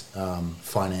is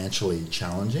financially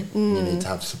challenging. You need to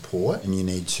have support, and you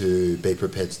need to be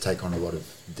prepared to take on a lot of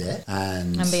debt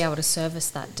and And be able to service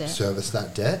that debt. service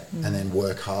that debt, and then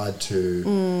work hard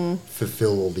to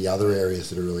fulfill all the other areas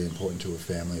that are really important to a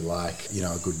family, like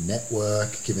a good network,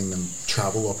 giving them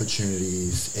travel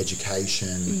opportunities,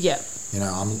 education. Yeah.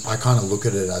 I kind of look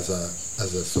at it as a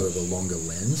sort of a longer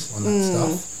lens on that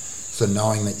stuff. So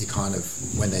knowing that you kind of,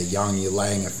 when they're young, you're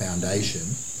laying a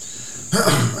foundation,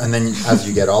 and then as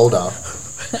you get older,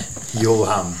 you'll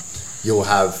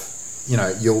have,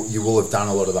 you will have done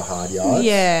a lot of the hard yards.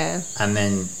 Yeah. And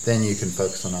then you can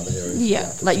focus on other areas. Yeah.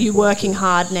 that's Like you're important working too.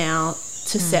 hard now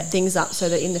to set things up so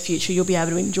that in the future you'll be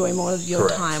able to enjoy more of your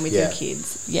Correct, time with yeah. your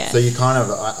kids. Yeah. So you kind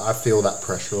of, I feel that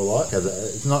pressure a lot, because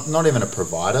it's not even a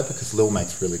provider, because Lil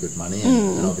makes really good money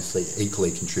and obviously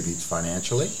equally contributes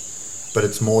financially, but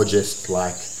it's more just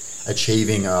like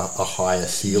achieving a higher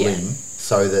ceiling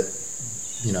so that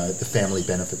the family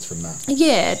benefits from that.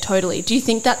 Yeah, totally. Do you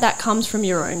think that comes from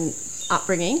your own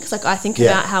upbringing? Because I think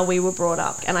Yeah. about how we were brought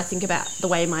up, and I think about the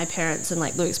way my parents and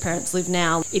Luke's parents live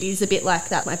now. It is a bit like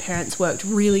that. My parents worked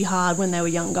really hard when they were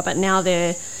younger, but now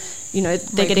they're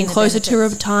getting the closer to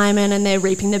benefits. retirement, and they're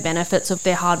reaping the benefits of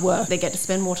their hard work. They get to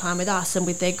spend more time with us and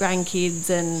with their grandkids,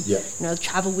 and Yeah.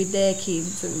 travel with their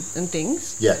kids and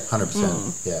things. Yeah,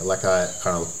 100%. Yeah, like I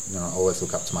kind of always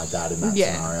look up to my dad in that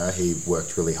Yeah. scenario. He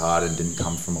worked really hard and didn't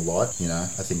come from a lot.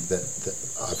 I think that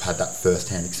I've had that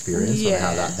first-hand experience on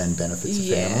how Yeah. that then benefits a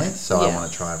Yeah. family. So I Yeah. want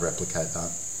to try and replicate that.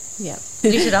 Yeah.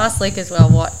 You should ask Luke as well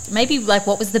what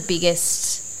was the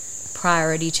biggest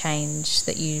priority change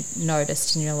that you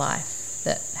noticed in your life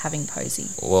that having Posey?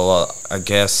 Well, I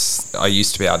guess I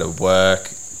used to be able to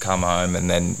work, come home, and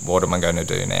then what am I going to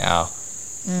do now?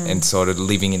 And sort of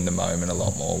living in the moment a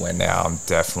lot more, where now I'm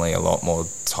definitely a lot more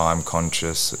time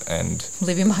conscious and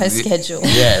Living by a schedule.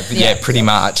 yeah, pretty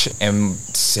much. And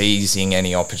seizing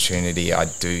any opportunity I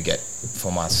do get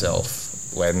for myself,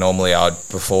 where normally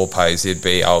before Posey it'd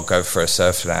be I'll go for a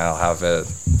surf and I'll have a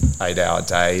 8-hour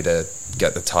day to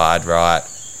get the tide right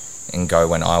and go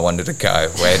when I wanted to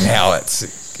go, where now it's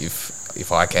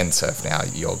if I can surf now,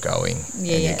 you're going and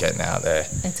you're getting out there.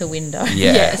 It's a window.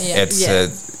 Yeah,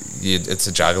 it's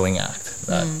a juggling act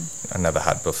that I never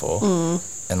had before.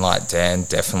 And like Dan,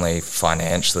 definitely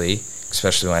financially,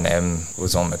 especially when Em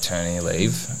was on maternity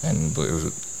leave and we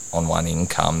were on one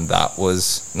income, that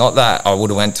was not that I would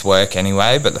have went to work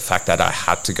anyway, but the fact that I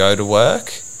had to go to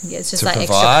work It's just to that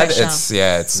provide, extra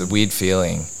pressure. it's a weird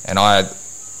feeling. And I'm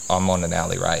on an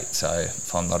hourly rate, so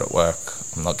if I'm not at work,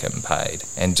 I'm not getting paid.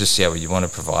 And just, you want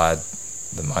to provide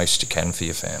the most you can for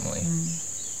your family.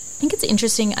 I think it's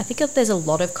interesting. I think that there's a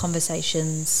lot of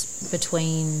conversations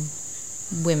between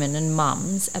women and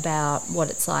mums about what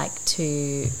it's like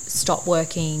to stop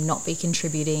working, not be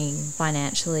contributing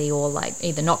financially, or like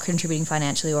either not contributing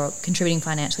financially or contributing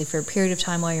financially for a period of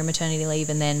time while you're on maternity leave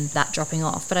and then that dropping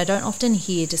off. But I don't often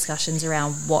hear discussions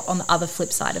around what on the other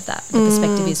flip side of that, the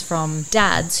perspective is from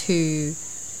dads who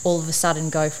all of a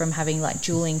sudden go from having like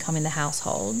dual income in the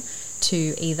household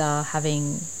to either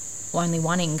having only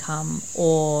one income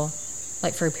or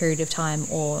like for a period of time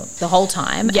or the whole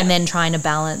time, and then trying to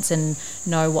balance and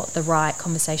know what the right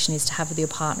conversation is to have with your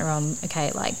partner on,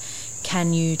 okay, like,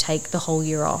 can you take the whole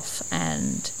year off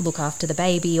and look after the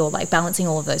baby, or like balancing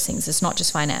all of those things. It's not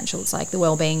just financial, it's like the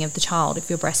well-being of the child, if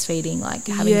you're breastfeeding, like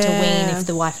having to wean, if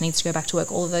the wife needs to go back to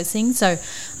work, all of those things. So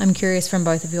I'm curious from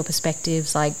both of your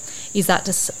perspectives, like, is that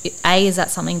just is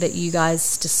that something that you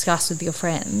guys discuss with your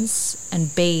friends,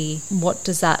 and B, what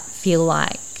does that feel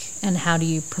like and how do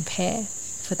you prepare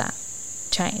for that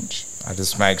change? I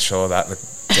just make sure that the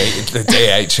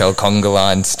DHL conga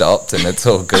line stopped and it's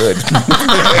all good.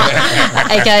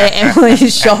 AKA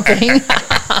Emily's shopping.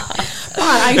 But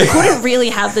I couldn't really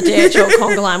have the DHL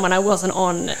conga line when I was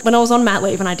on mat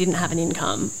leave and I didn't have an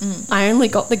income. I only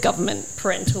got the government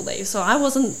parental leave, so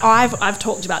I've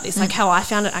talked about this, like how I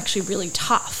found it actually really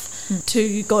tough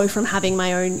to go from having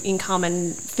my own income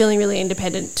and feeling really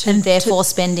independent to, and therefore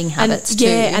spending habits too.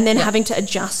 And then having to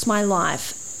adjust my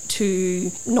life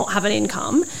to not have an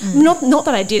income. Not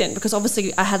that I didn't, because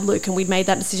obviously I had Luke and we'd made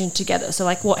that decision together. So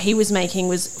like what he was making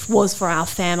was for our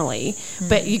family,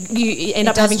 but you end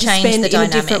up having to spend in a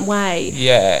different way.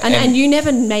 Yeah. And you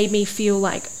never made me feel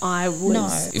like I was... No.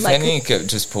 If like, anything, it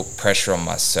just put pressure on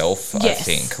myself, I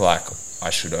think. Like, I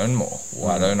should earn more.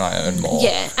 Why don't I earn more?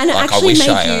 Yeah, and it like, actually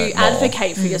made you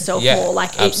advocate for yourself more.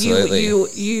 Like, absolutely.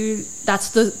 You that's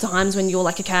the times when you're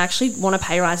like, okay, I actually want a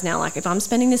pay rise now. Like, if I'm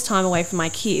spending this time away from my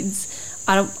kids,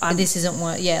 this isn't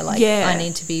what. I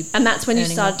need to be. And that's when you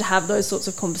started to have those sorts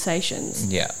of conversations.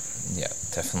 Yeah,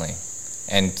 definitely,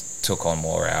 and took on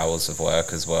more hours of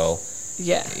work as well.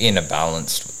 Yeah, in a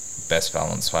best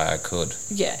balanced way I could.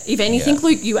 Yeah, if anything,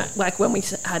 Luke, you like when we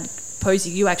had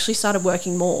Posey, you actually started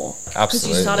working more. Absolutely. Because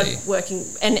you started working,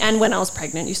 and when I was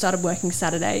pregnant, you started working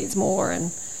Saturdays more,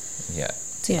 and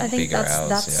I think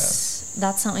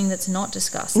that's something that's not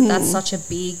discussed. That's such a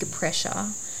big pressure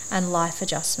and life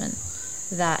adjustment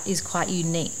that is quite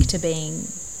unique to being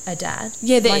a dad.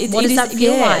 Yeah, what does that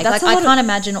feel like? Like, I can't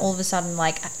imagine all of a sudden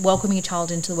like welcoming a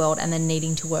child into the world and then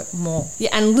needing to work more. Yeah,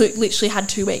 and Luke literally had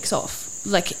 2 weeks off.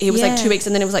 Like, it was like 2 weeks,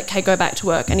 and then it was like, okay, go back to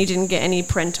work, and he didn't get any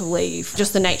parental leave.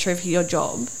 Just the nature of your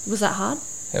job. Was that hard?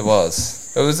 It was.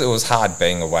 It was hard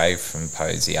being away from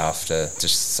Posey after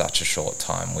just such a short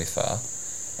time with her.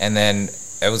 And then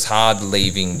it was hard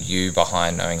leaving you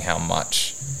behind, knowing how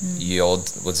much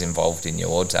was involved in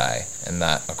your day, and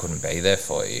that I couldn't be there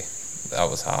for you.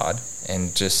 That was hard.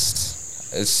 And just...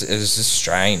 It was just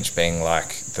strange being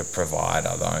like the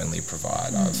provider, the only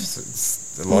provider.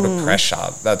 It's a lot of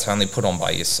pressure that's only put on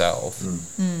by yourself.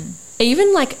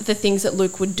 Even like the things that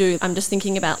Luke would do, I'm just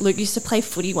thinking about Luke used to play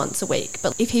footy once a week,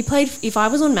 but if I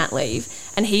was on mat leave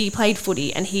and he played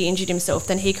footy and he injured himself,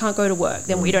 then he can't go to work,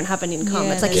 then we don't have an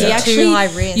income. It's like too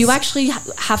high risk. You actually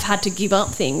have had to give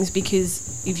up things because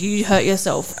if you hurt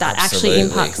yourself, that actually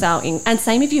impacts and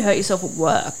same if you hurt yourself at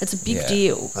work. It's a big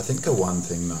deal. I think the one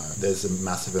thing though, there's a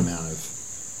massive amount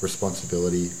of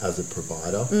responsibility as a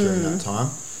provider during that time,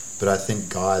 but I think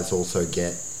guys also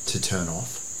get to turn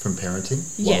off from parenting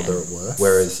Yeah. while they're at work.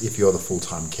 Whereas if you're the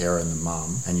full-time carer and the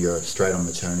mum and you're straight on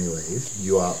maternity leave,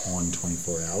 you are on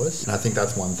 24 hours. And I think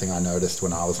that's one thing I noticed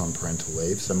when I was on parental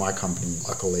leave. So my company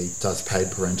luckily does paid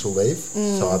parental leave.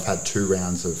 So I've had 2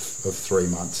 rounds of 3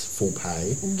 months full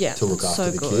pay Yeah, to look that's after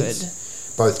so the good. kids.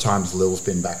 Both times Lil's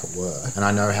been back at work, and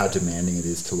I know how demanding it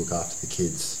is to look after the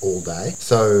kids all day.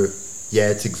 So yeah,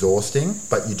 it's exhausting,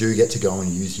 but you do get to go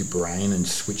and use your brain and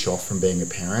switch off from being a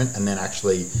parent, and then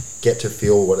actually get to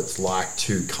feel what it's like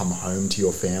to come home to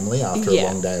your family after Yeah. a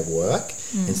long day of work,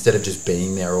 instead of just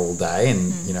being there all day.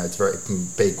 And you know, it can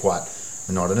be quite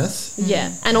monotonous.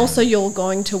 Yeah, and also you're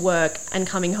going to work and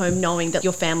coming home knowing that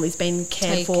your family's been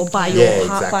cared Taken for by care your of. Yeah,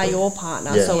 by exactly. your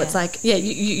partner. Yeah. So it's like,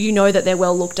 you know that they're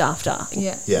well looked after.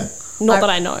 Yeah. Yeah. Not I- that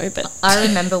I know, but I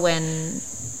remember when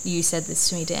you said this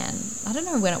to me, Dan. I don't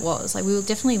know when it was. Like, we were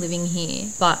definitely living here,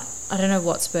 but I don't know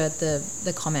what spurred the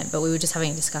comment, but we were just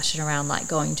having a discussion around, like,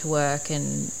 going to work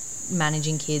and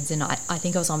managing kids. And I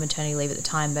think I was on maternity leave at the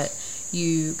time, but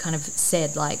you kind of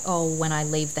said, like, oh, when I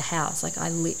leave the house, like, I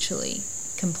literally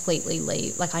completely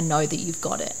leave. Like, I know that you've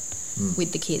got it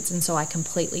with the kids, and so I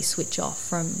completely switch off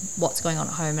from what's going on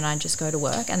at home and I just go to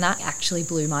work. And that actually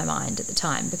blew my mind at the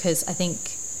time, because I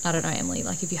think, I don't know, Emily,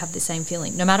 like, if you have the same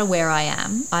feeling, no matter where I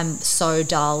am, I'm so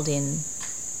dialed in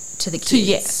to the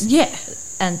kids yeah.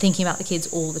 and thinking about the kids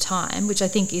all the time, which I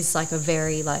think is like a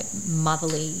very like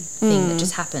motherly thing that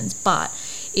just happens. But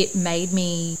it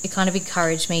kind of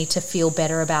encouraged me to feel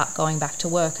better about going back to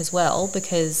work as well,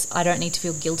 because I don't need to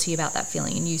feel guilty about that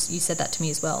feeling. And you said that to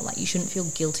me as well, like, you shouldn't feel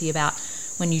guilty about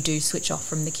when you do switch off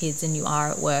from the kids and you are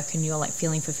at work and you're like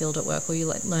feeling fulfilled at work, or you're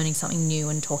like learning something new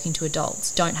and talking to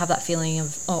adults. Don't have that feeling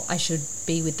of, oh, I should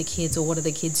be with the kids, or what are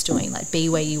the kids doing? Like, be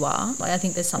where you are. Like, I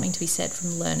think there's something to be said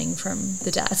from learning from the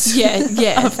dads.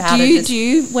 Yeah. of how do to you just- do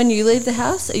you when you leave the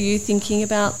house, are you thinking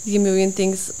about the million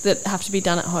things that have to be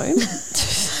done at home?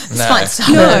 This might start.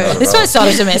 No. This might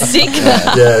start a domestic.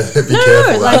 Yeah, be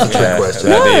careful. That's a trick question.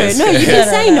 No, That is. you No, can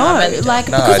say no, no. I'm only Like,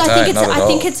 No, because I I think don't, it's not at I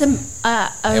think all. it's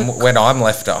a And when I'm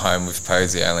left at home with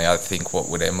Posey only, I think, what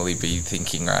would Emily be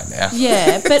thinking right now?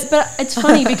 yeah, but it's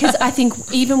funny because I think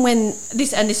even when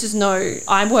this is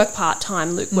I work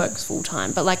part-time, Luke works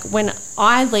full-time, but like when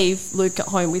I leave Luke at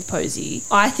home with Posey,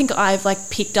 I think I've like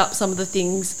picked up some of the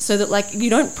things so that like you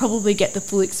don't probably get the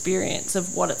full experience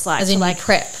of what it's like As to in, like you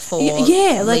prep for like,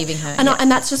 leaving her. and, yeah.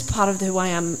 and that's just part of who I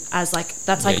am as like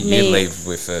that's like you me. leave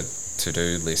with a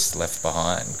to-do list left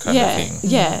behind kind yeah, of thing.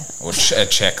 yeah. Or a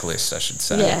checklist, I should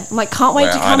say. Yeah, I'm like, can't wait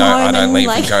Where to come I home don't and leave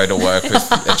like and go to work with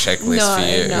a checklist for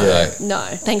you. No, Like,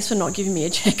 no. Thanks for not giving me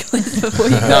a checklist before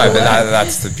you go. no, to but work.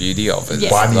 that's the beauty of it. Yeah.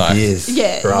 It's Buy me like- beers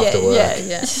Yeah, for after work.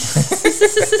 yeah.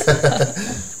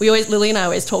 Lily and I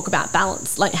always talk about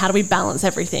balance. Like, how do we balance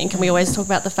everything? And we always talk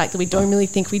about the fact that we don't really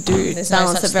think we do There's no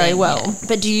balance such it very thing, well. yeah.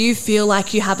 But do you feel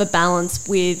like you have a balance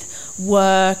with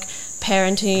work,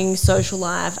 parenting, social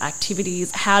life,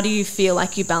 activities? How do you feel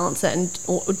like you balance it,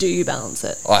 or do you balance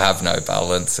it? I have no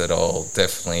balance at all.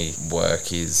 Definitely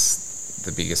work is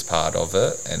the biggest part of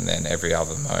it, and then every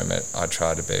other moment I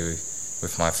try to be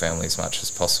with my family as much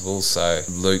as possible. So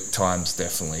Luke time's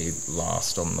definitely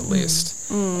last on the list,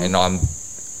 and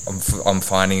I'm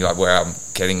finding like where I'm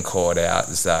getting caught out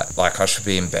is that like I should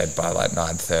be in bed by like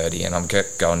 9:30, and I'm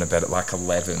going to bed at like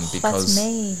 11 because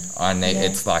me. I need Yeah.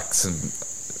 it's like some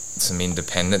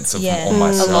independence of Yeah. on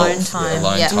myself, Alone time.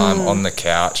 alone Yeah. time on the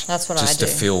couch. That's what just I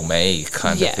to do. feel me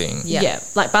kind of thing. Yeah.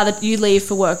 Like you leave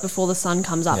for work before the sun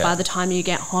comes up. Yeah. By the time you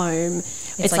get home,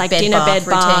 it's like like bed, dinner, bath, bed,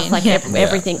 bath, routine. like Yeah.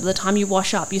 everything. By the time you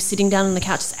wash up, you're sitting down on the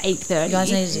couch. It's 8:30. You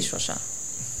guys need a dishwasher.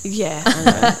 Yeah, I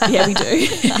know. Yeah, we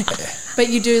do. But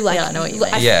you do like. Yeah, I know what you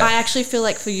I, mean. Yeah. I actually feel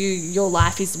like for you, your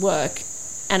life is work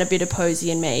and a bit of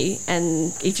Posey and me.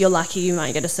 And if you're lucky, you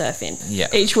might get a surf in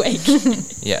each week.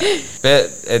 Yeah,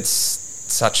 but it's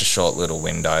such a short little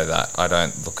window that I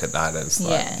don't look at that as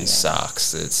like Yeah, this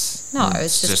sucks. It's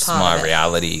It's just part my of it.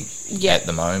 reality Yeah. at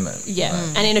the moment. Yeah,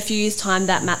 and in a few years' time,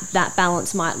 that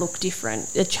balance might look different.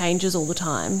 It changes all the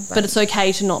time, but it's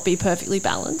okay to not be perfectly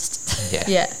balanced. Yeah,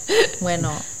 Yeah, we're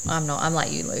not. I'm not. I'm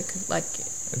like you, Luke. Like,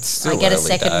 it's still I get a early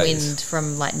second days. wind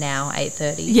from like now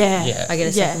 8:30. Yeah. I get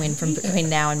a second wind from between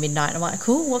now and midnight. And I'm like,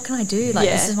 cool. What can I do? Like,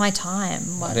 this is my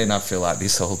time. Why Like, didn't I feel like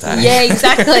this all day? yeah,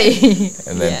 exactly.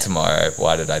 And then Yeah. tomorrow,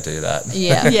 why did I do that?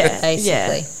 yeah, Yeah,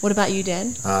 basically. Yeah. What about you,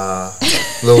 Dan?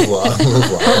 Little while.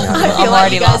 I'm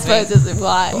already laughing.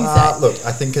 Look,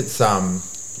 I think it's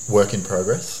work in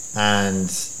progress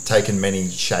and taken many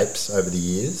shapes over the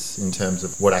years in terms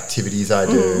of what activities I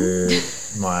do,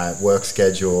 my work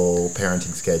schedule,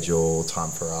 parenting schedule,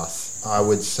 time for us. I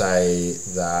would say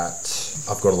that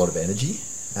I've got a lot of energy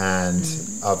and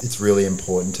it's really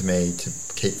important to me to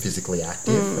keep physically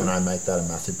active, and I make that a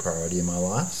massive priority in my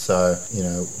life. So, you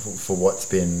know, for what's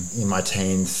been in my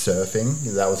teens, surfing,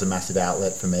 that was a massive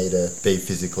outlet for me to be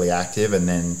physically active, and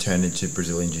then turned into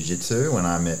Brazilian Jiu-Jitsu when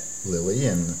I met Lily,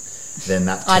 and then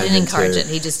that I turned didn't encourage into,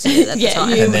 it. He just did it at the Yeah, time.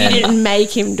 you And then- didn't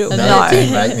make him do it. No, it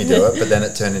didn't make me do it, but then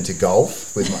it turned into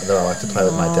golf that I like to play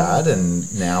with my dad,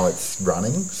 and now it's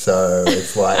running. So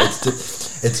it's like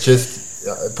it's just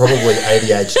probably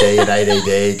ADHD and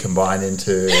ADD combined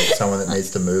into someone that needs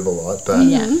to move a lot. But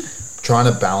trying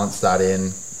to balance that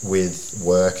in with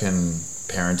work and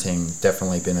parenting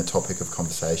definitely been a topic of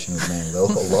conversation with me and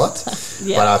Lil a lot.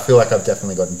 Yeah. But I feel like I've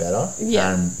definitely gotten better.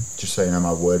 Yeah. And just so you know,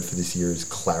 my word for this year is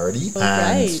clarity. Oh,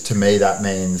 and great. to me, that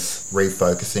means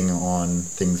refocusing on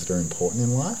things that are important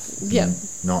in life. Yeah. And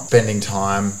not spending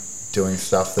time doing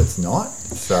stuff that's not.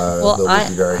 So Well, Lil I- would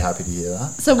be very happy to hear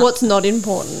that. So what's not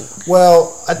important?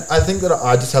 Well, I think that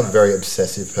I just have a very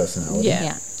obsessive personality. Yeah.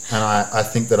 Yeah. And I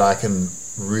think that I can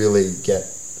really get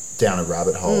down a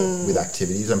rabbit hole with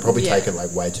activities and probably Yeah. take it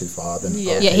like way too far than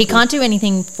Yeah. other Yeah, he people. can't do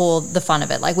anything for the fun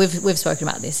of it. Like we've spoken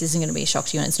about this. This isn't going to be a shock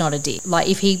to you, and it's not a dig. Like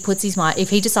if he puts his mind,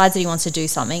 if he decides that he wants to do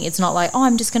something, it's not like, oh,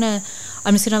 I'm just gonna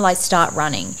like start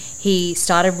running. He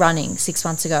started running 6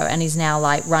 months ago, and he's now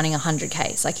like running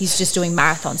 100Ks. Like he's just doing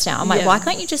marathons now. I'm like, Yeah. why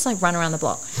can't you just like run around the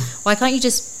block? Why can't you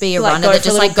just be a Like, runner go that for a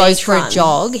just little like goes beach for a run.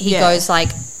 jog? He Yeah. goes like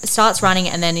starts running,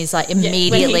 and then he's like Yeah, when he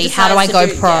immediately, how do I decides go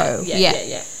to do- pro?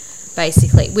 Yeah.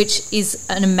 Basically, which is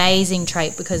an amazing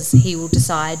trait because he will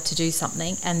decide to do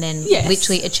something and then Yes.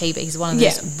 literally achieve it. He's one of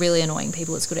those Yeah. really annoying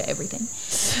people that's good at everything.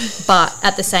 But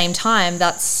at the same time,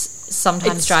 that's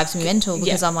sometimes It's- drives me mental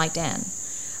because yeah. I'm like, Dan,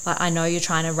 like, I know you're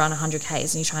trying to run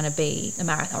 100Ks and you're trying to be a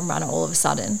marathon runner all of a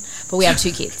sudden, but we have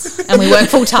 2 kids and we work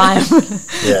full time.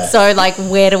 Yeah. So, like,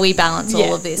 where do we balance Yeah.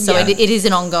 all of this? So Yeah. it is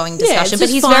an ongoing Yeah, discussion. it's But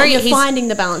just he's you're he's finding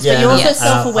the balance, Yeah, but you're and also I'm-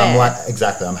 and self-aware. I'm like,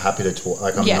 exactly. I'm happy to talk.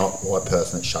 Like, I'm Yeah. not a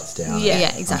person that shuts down. Yeah.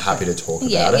 Yeah, I'm exactly. happy to talk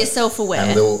Yeah, about it. you're self-aware.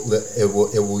 And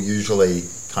it will usually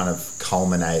kind of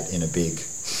culminate in a big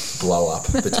blow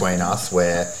up between us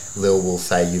where Lil will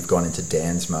say, you've gone into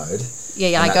Dan's mode. Yeah,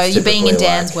 And I go, that's you're being in typically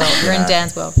Dan's like, world. You're you in know,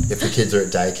 Dan's world. If the kids are at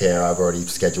daycare, I've already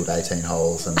scheduled 18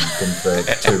 holes and been for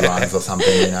 2 runs or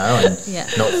something, you know, and Yeah.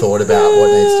 not thought about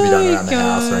what needs to be done around the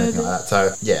house or anything like that.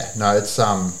 So yeah, no, it's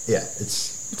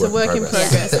It's a work in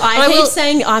progress. Yeah. I But I keep will-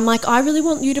 saying, I'm like, I really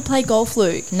want you to play golf,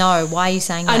 Luke. No, why are you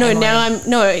saying that? I know, Emily?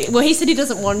 now well, he said he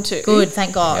doesn't want to. Good,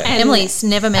 thank God. And- Emily's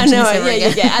never I mentioned know, this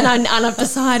ever again. And I've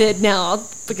decided now,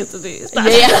 because of this,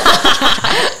 that,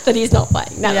 Yeah. that he's not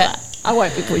playing. No, Yeah. I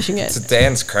won't be pushing it. To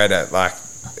Dan's credit, like,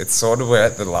 it's sort of we're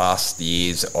at the last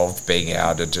years of being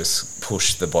able to just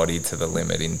push the body to the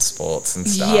limit in sports and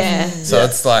stuff. Yeah. So Yeah.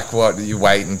 it's like, what, you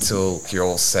wait until you're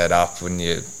all set up when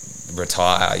you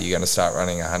retire, you're going to start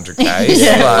running 100Ks?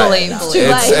 Yeah, Like, fully. It's too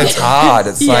late. it's hard.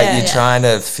 It's like Yeah. you're Yeah. trying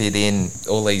to fit in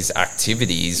all these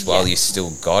activities while Yeah. you still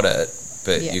got it,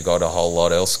 but Yeah. you got a whole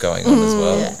lot else going on as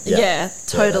well. Yeah. Yeah,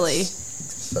 totally.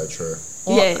 that's so true.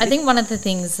 Well, Yeah. I think one of the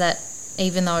things that,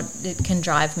 even though it can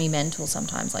drive me mental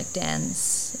sometimes, like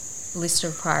Dan's list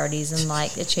of priorities and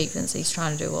like achievements that he's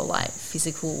trying to do, or like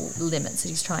physical limits that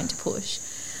he's trying to push.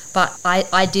 But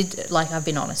I did, like, I've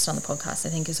been honest on the podcast, I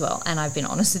think, as well, and I've been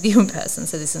honest with you in person,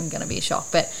 so this isn't going to be a shock.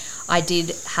 But I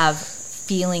did have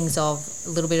feelings of a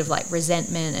little bit of like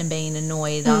resentment and being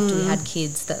annoyed after we had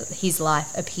kids that his life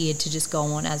appeared to just go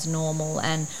on as normal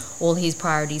and all his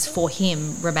priorities for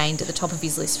him remained at the top of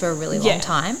his list for a really long Yeah.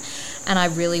 time. And I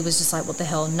really was just like, what the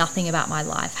hell, nothing about my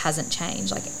life hasn't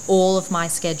changed. Like, all of my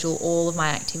schedule, all of my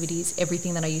activities,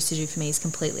 everything that I used to do for me is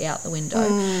completely out the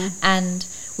window. And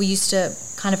we used to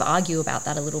kind of argue about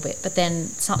that a little bit, but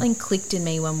then something clicked in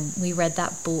me when we read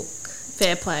that book.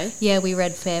 Fair play. Yeah, we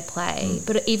read Fair Play.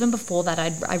 But even before that,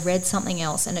 I read something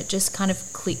else, and it just kind of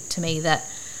clicked to me that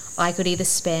I could either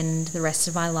spend the rest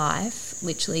of my life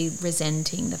literally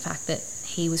resenting the fact that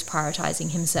he was prioritizing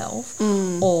himself,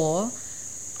 or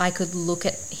I could look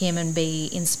at him and be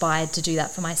inspired to do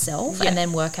that for myself, Yeah. and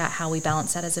then work out how we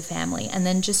balance that as a family, and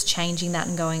then just changing that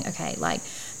and going, okay, like,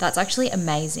 that's actually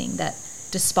amazing that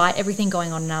despite everything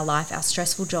going on in our life, our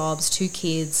stressful jobs, 2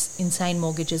 kids, insane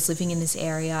mortgages, living in this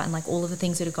area, and like all of the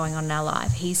things that are going on in our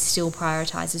life, he still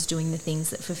prioritizes doing the things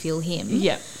that fulfill him.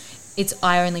 Yeah.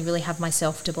 I only really have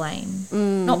myself to blame.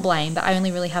 Not blame, but I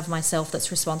only really have myself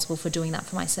that's responsible for doing that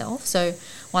for myself. So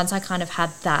once I kind of had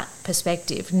that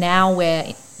perspective, now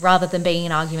rather than being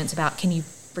in arguments about can you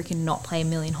freaking not play a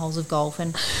million holes of golf?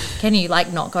 And can you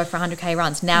like not go for 100K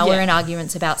runs? Now Yeah. we're in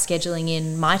arguments about scheduling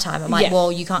in my time. I'm like, Yeah.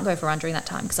 well, you can't go for a run during that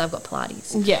time because I've got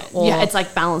Pilates. Yeah, Or- yeah, it's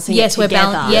like balancing Yes, it we're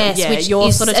together. yes, yeah, which you're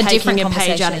is sort of a taking different a page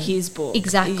out of conversation. his book.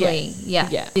 Exactly.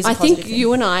 Yeah. It's a I think positive thing.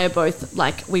 you and I are both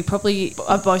like, we probably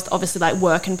are both obviously like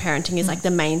work and parenting is like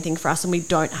the main thing for us, and we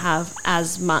don't have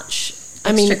as much.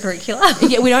 I mean, Extracurricular.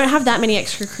 yeah, we don't have that many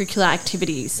extracurricular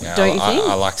activities, Yeah, don't you think?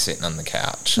 I like sitting on the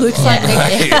couch. Looks I like,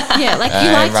 like yeah, like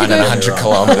you like to running go. 100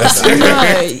 kilometers.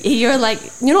 No, you're like,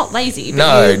 you're not lazy. But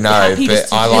No, you're no, happy but just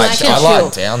to I be like- to I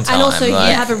like chill. downtime, And also, you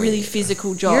like- have a really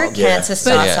physical job. You're a cancer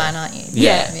star But- sign, aren't you?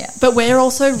 Yeah. But we're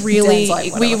also really, Dan's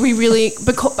like, we whatever. really,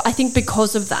 because I think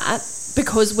because of that,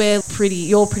 because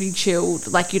you're pretty chilled,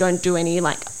 like you don't do any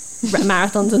like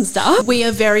marathons and stuff. We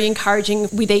are very encouraging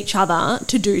with each other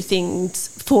to do things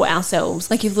for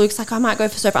ourselves. Like if Luke's like, I might go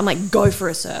for surf, I'm like, go for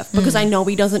a surf, because I know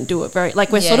he doesn't do it very,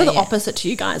 like we're sort of the Yeah. opposite to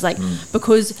you guys, like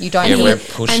because You don't and Yeah, we're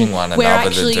pushing and one we're another to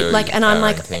actually, do like, and I'm our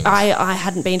like, own things. I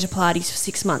hadn't been to Pilates for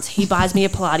 6 months. He buys me a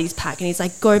Pilates pack and he's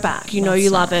like, go back, you know, That's you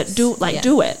love nice. it, do Yeah.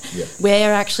 do it. Yeah.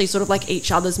 We're actually sort of like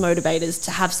each other's motivators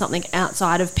to have something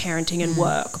outside of parenting Mm. and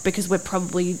work, because we're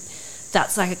probably,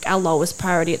 that's like our lowest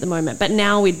priority at the moment. But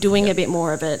now we're doing a bit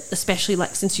more of it, especially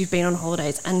like since you've been on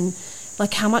holidays. And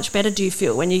like, how much better do you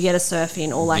feel when you get a surf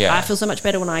in? Or like, Yeah. I feel so much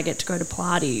better when I get to go to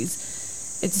Pilates.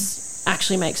 It's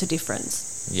actually makes a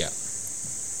difference. Yeah.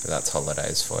 But that's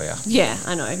holidays for you. Yeah,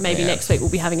 I know. Maybe Yeah. next week we'll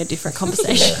be having a different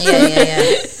conversation.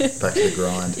 Yeah. Back to the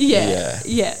grind.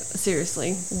 Yeah,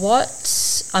 seriously.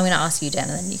 What I'm going to ask you, Dan,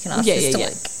 and then you can ask Yeah, this yeah, to yeah.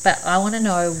 Luke. But I want to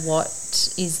know what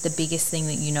is the biggest thing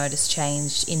that you noticed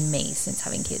changed in me since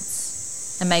having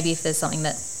kids, and maybe if there's something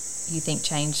that you think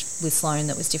changed with Sloane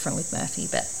that was different with Murphy.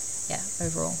 But yeah,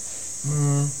 overall.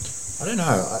 I don't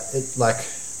know.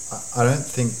 I don't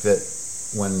think that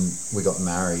when we got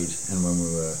married and when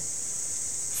we were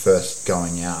first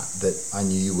going out that I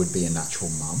knew you would be a natural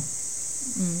mum.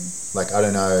 Like, I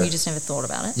don't know. You just never thought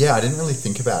about it. Yeah, I didn't really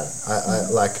think about it.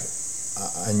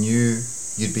 I knew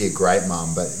you'd be a great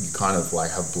mum, but you kind of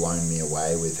like have blown me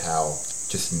away with how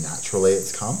just naturally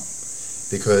it's come,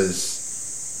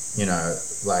 because, you know,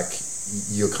 like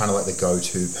you're kind of like the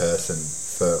go-to person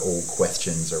for all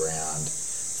questions around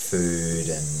food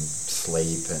and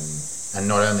sleep, and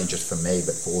not only just for me,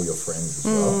 but for all your friends as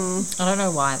well. I don't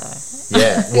know why though.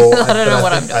 Yeah, well, I don't know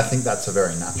what I'm think, doing. I think that's a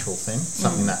very natural thing.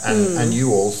 Something that, and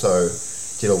you also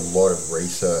did a lot of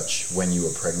research when you were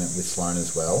pregnant with Sloane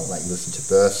as well. Like, you listened to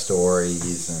birth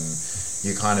stories, and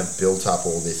you kind of built up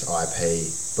all this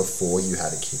IP before you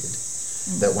had a kid.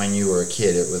 That when you were a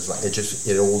kid, it was like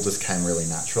it all just came really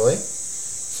naturally.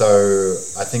 So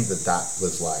I think that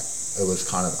was like, it was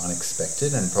kind of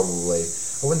unexpected, and probably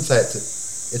I wouldn't say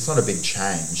it's not a big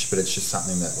change, but it's just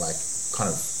something that like kind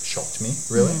of shocked me,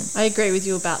 really. I agree with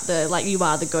you about you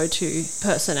are the go-to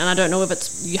person, and I don't know if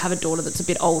it's, you have a daughter that's a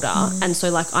bit older, and so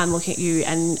like I'm looking at you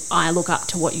and I look up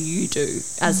to what you do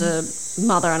as a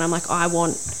mother, and I'm like, I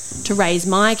want to raise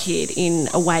my kid in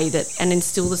a way that, and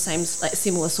instill the same, like,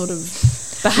 similar sort of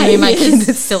Maybe my behaviours. kids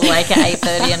are still awake at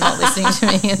 8:30 and not listening to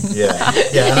me. And Yeah,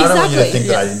 and I don't want you to Exactly, think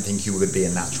that yeah. I didn't think you would be a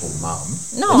natural mum.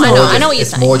 No, It's I more know just- what you're it's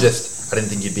saying. more just I didn't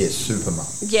think you'd be a super mum.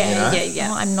 Yeah, you know? yeah.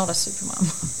 No, I'm not a super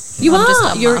mum. You I'm just a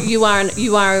are. mum.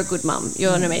 You are a good mum.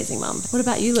 You're an amazing mum. What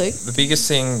about you, Luke? The biggest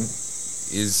thing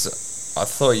is I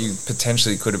thought you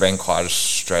potentially could have been quite a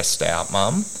stressed out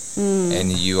mum,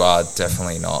 and you are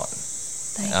definitely not.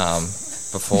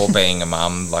 Before being a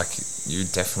mum, like, you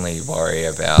definitely worry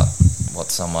about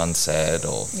what someone said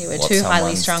or You were what two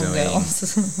highly someone's strung doing.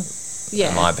 girls. Yeah,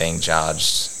 Am I being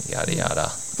judged? Yada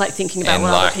yada. like thinking about And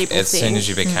what like, other people as think. soon as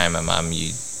you became a mum,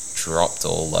 you dropped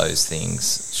all those things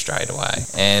straight away.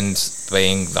 And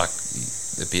being like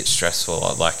a bit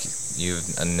stressful, like,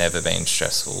 you've never been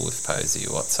stressful with Posey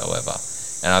whatsoever.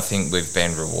 And I think we've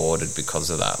been rewarded because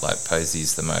of that. Like,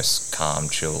 Posey's the most calm,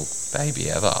 chill baby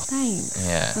ever. Thanks.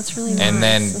 Yeah. That's really nice. And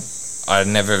then I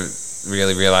never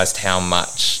really realised how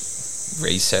much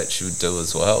research you would do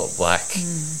as well. Like,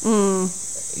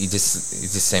 you just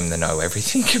seem to know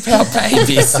everything about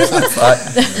babies. It's like,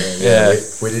 yeah.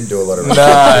 We didn't do a lot of No,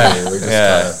 research. We just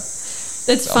yeah. kind of.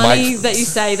 It's I'm funny like- that you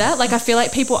say that. Like, I feel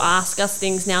like people ask us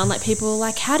things now, and like people are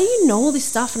like, "How do you know all this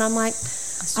stuff?" And I'm like,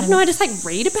 I don't know. I just like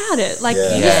read about it. Like,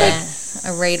 Yeah. you just like. Yeah,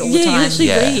 I read all the Yeah, you time. literally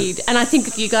Yeah. read, and I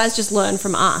think you guys just learn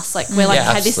from us. Like, we're like,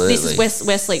 Yeah, hey, this is absolutely.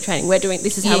 we're sleep training. We're doing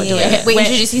this is how Yeah, we're yeah, doing yeah. it. We We're-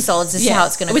 introduce you solids. This is how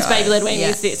it's going to go. With baby led weaning Yeah.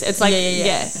 is this. It's like,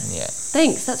 Yeah. Yeah.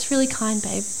 Thanks. That's really kind,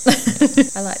 babe.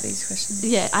 I like these questions.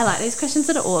 Yeah, I like these questions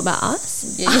that are all about us.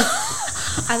 Yeah,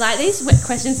 I like these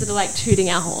questions that are like tooting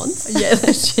our horns. yeah,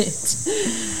 legit.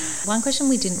 One question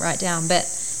we didn't write down, but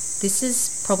this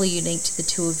is probably unique to the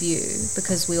two of you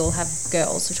because we all have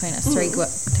girls between us,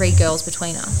 three girls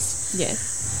between us. Yeah.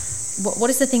 What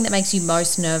is the thing that makes you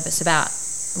most nervous about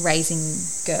raising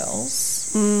girls?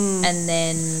 And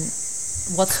then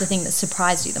what's the thing that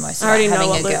surprised you the most I about already know having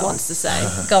what a Luke girl? wants to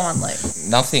say. Go on, Luke.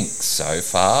 Nothing so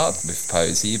far with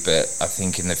Posey, but I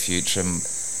think in the future,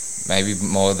 maybe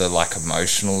more the like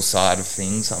emotional side of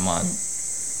things, I might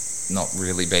not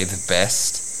really be the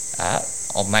best at.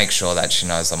 I'll make sure that she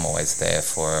knows I'm always there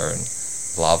for her and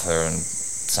love her and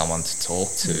someone to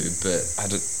talk to. But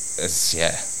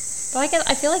But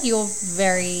I feel like you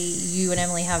and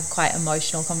Emily have quite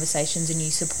emotional conversations and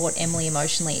you support Emily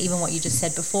emotionally. Even what you just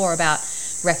said before about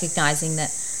recognising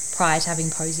that prior to having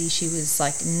Posey, she was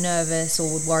like nervous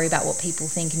or would worry about what people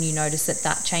think, and you notice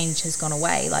that change has gone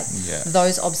away. Like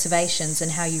those observations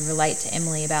and how you relate to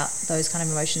Emily about those kind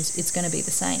of emotions, it's going to be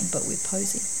the same, but with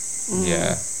Posey.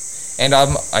 Yeah. And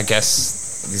I guess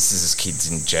this is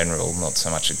kids in general, not so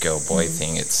much a girl-boy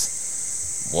thing. It's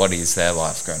what is their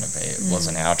life going to be? It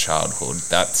wasn't our childhood.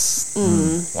 That's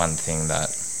one thing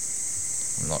that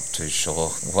I'm not too sure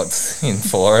what's in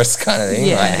for us kind of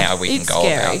thing, like how we can go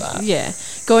scary. about that. Yeah.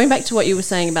 Going back to what you were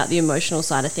saying about the emotional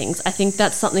side of things, I think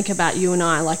that's something about you and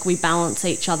I, like we balance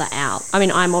each other out. I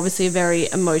mean, I'm obviously a very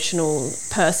emotional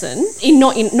person,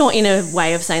 not in a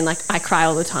way of saying like I cry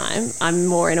all the time. I'm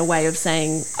more in a way of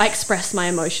saying I express my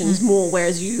emotions more,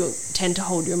 whereas you tend to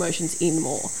hold your emotions in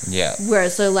more. Yeah.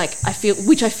 Whereas so like I feel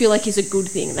like is a good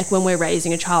thing, like when we're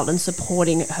raising a child and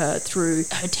supporting her through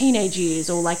her teenage years,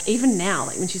 or like even now,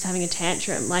 like when she's having a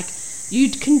tantrum, like you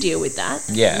can deal with that.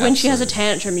 Yeah, when she has a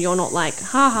absolutely. tantrum, you're not like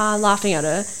ha ha laughing at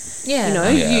her. Yeah. You know,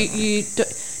 Yeah. you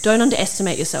don't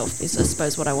underestimate yourself is I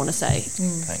suppose what I want to say.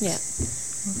 Thanks. Yeah.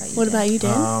 What about you,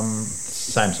 Dan?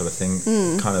 Same sort of thing,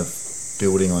 kind of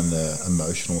building on the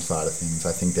emotional side of things.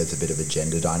 I think there's a bit of a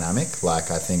gender dynamic.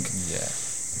 Like I think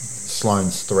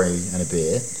Sloane's 3 and a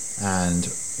bit, and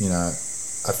you know,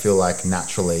 I feel like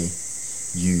naturally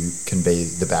you can be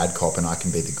the bad cop and I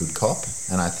can be the good cop,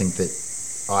 and I think that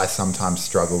I sometimes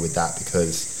struggle with that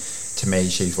because to me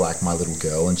she's like my little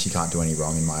girl and she can't do any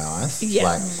wrong in my eyes. Yeah.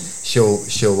 Like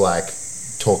she'll like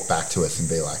talk back to us and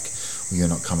be like, well, you're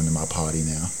not coming to my party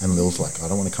now. And Lil's like, I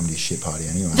don't want to come to your shit party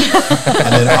anyway.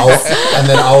 and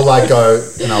then I'll like go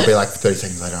and I'll be like 30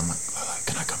 seconds later I'm like, oh,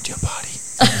 can I come to your party?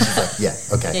 And she's like, yeah,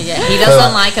 okay. Yeah. He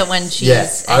doesn't like it when she's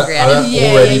angry at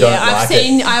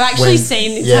him. I've actually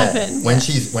seen it happen. When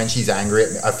she's angry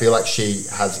at me, I feel like she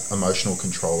has emotional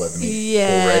control over me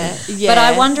already. Yeah. But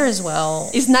I wonder as well.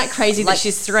 Isn't that crazy that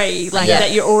she's 3? Like that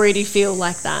you already feel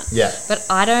like that. Yeah. But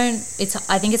I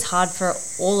think it's hard for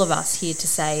all of us here to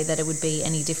say that it would be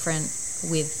any different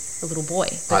with a little boy.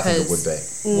 I think it would be.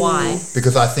 Why?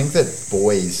 Because I think that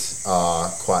boys are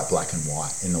quite black and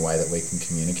white in the way that we can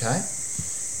communicate.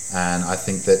 And I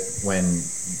think that when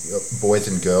boys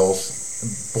and girls,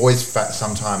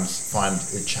 sometimes find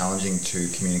it challenging to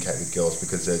communicate with girls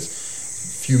because there's a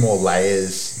few more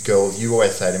layers. Girls, you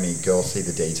always say to me, girls see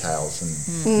the details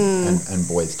and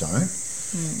boys don't.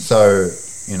 So,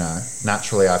 you know,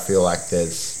 naturally I feel like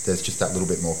there's just that little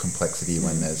bit more complexity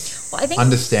when there's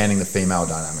understanding the female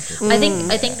dynamic.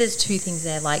 I think there's two things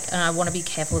there, like, and I want to be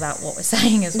careful about what we're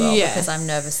saying as well because I'm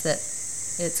nervous that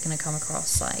it's going to come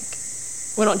across like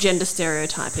we're not gender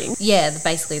stereotyping. Yeah,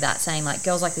 basically that, saying like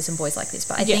girls like this and boys like this.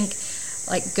 But I think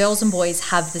like girls and boys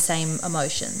have the same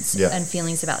emotions and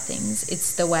feelings about things.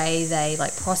 It's the way they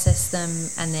like process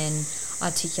them and then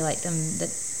articulate them that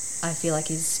I feel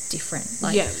like is different.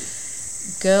 Like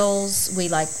girls, we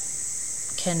like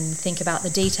can think about the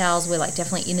details. We're like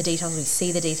definitely in the details. We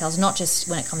see the details, not just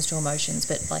when it comes to emotions,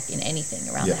 but like in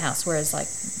anything around the house. Whereas like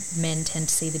men tend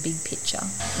to see the big picture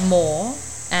more.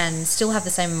 And still have the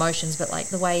same emotions, but like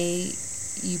the way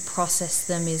you process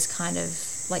them is kind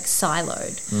of like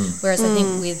siloed. Whereas I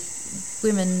think with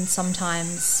women,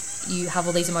 sometimes you have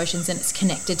all these emotions and it's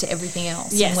connected to everything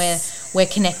else. Yes. And we're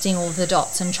connecting all of the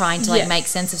dots and trying to like make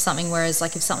sense of something. Whereas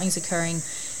like if something's occurring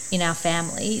in our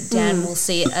family, Dan will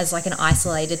see it as like an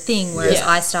isolated thing, whereas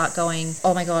I start going,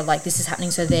 oh my God, like this is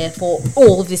happening, so therefore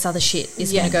all of this other shit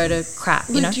is going to go to crap,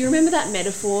 you know? Do you remember that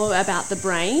metaphor about the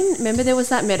brain? Remember there was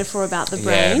that metaphor about the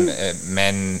brain? Yeah,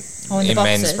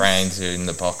 men's brains are in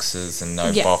the boxes and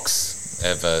no box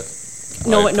ever...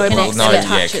 No box ever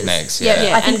touches. Connects,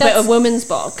 but a woman's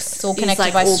box it's all connected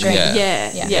like by string.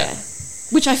 Yeah.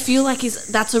 Which I feel like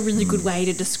that's a really good way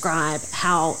to describe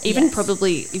how, even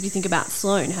probably if you think about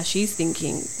Sloane, how she's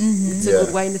thinking, it's a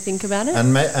good way to think about it.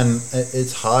 And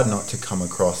it's hard not to come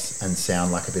across and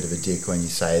sound like a bit of a dick when you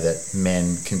say that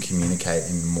men can communicate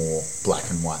in a more black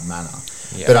and white manner.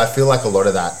 Yeah. But I feel like a lot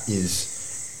of that is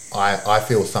I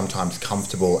feel sometimes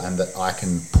comfortable and that I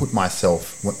can put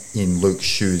myself in Luke's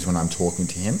shoes when I'm talking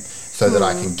to him so that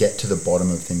I can get to the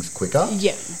bottom of things quicker.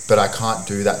 Yeah. But I can't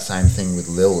do that same thing with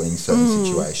Lil in certain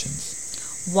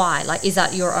situations. Why? Like, is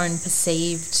that your own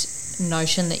perceived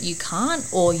notion that you can't,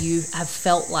 or you have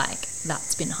felt like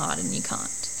that's been hard and you can't?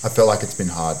 I felt like it's been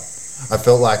hard. I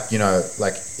felt like, you know,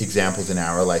 like examples in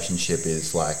our relationship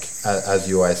is like, as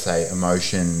you always say,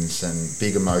 emotions and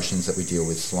big emotions that we deal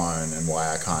with Sloane, and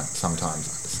why I can't sometimes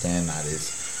understand that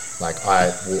is like I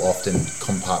will often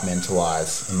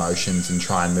compartmentalize emotions and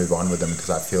try and move on with them because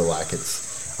I feel like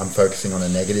I'm focusing on a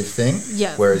negative thing.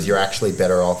 Yeah. Whereas you're actually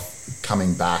better off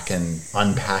coming back and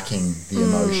unpacking the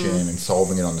emotion and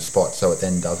solving it on the spot so it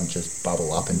then doesn't just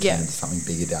bubble up and turn into something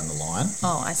bigger down the line.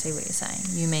 Oh, I see what you're saying.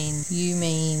 You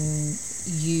mean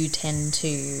you tend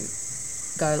to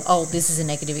go, oh, this is a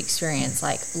negative experience,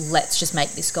 like let's just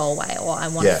make this go away, or I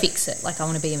want to fix it, like I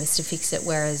want to be a Mr. Fix It,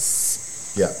 whereas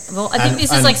well, I think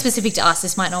this is like specific to us.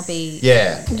 This might not be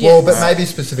well, but maybe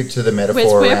specific to the metaphor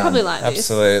We're around. probably like this.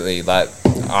 Absolutely. Like,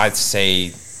 I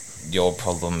see your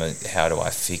problem at how do I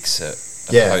fix it,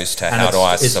 opposed to and how do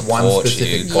I it's one support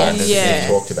specific you. box Yeah. that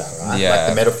we talked about, right? Yeah. Like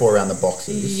the metaphor around the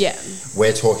boxes. Yeah.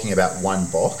 We're talking about one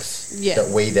box that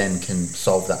we then can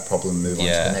solve that problem and move on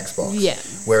to the next box. Yeah.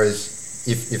 Whereas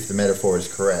if the metaphor is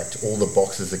correct, all the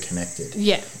boxes are connected.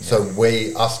 Yeah. So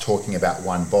us talking about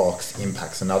one box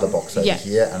impacts another box over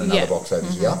here and another box over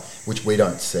here, which we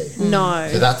don't see. No.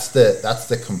 So that's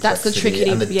the complexity tricky-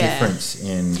 and the yeah. difference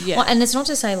in. Yeah. well, and it's not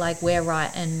to say like we're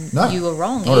right and No, you were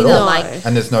wrong not at either. all. Like,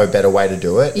 And there's no better way to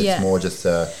do it. It's Yeah. more just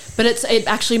But it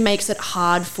actually makes it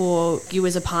hard for you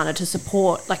as a partner to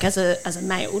support, like as a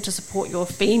male, to support your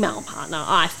female partner.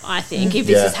 I think if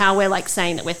this Yeah. is how we're like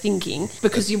saying that we're thinking,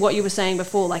 because what you were saying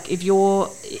before, like if you're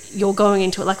going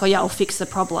into it like, oh yeah, I'll fix the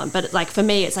problem, but like for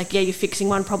me, it's like, yeah, you're fixing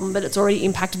one problem, but it's already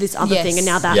impacted this other Yes. thing, and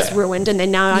now that's Yeah. ruined, and then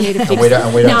now I need to fix we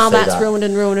don't now see that's that. ruined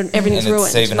and everything's And ruined.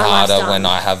 it's even My life's harder done. when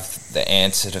I have the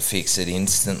answer to fix it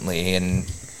instantly, and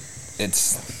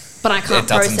but I can't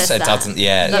process that. it doesn't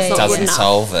That's not good doesn't enough.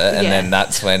 solve it, and Yeah. then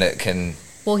that's when it can.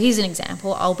 well, here's an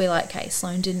example. I'll be like, okay,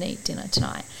 Sloane didn't eat dinner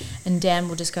tonight. And Dan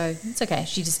will just go, it's okay,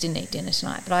 she just didn't eat dinner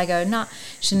tonight. But I go, nah,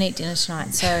 she didn't eat dinner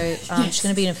tonight. So she's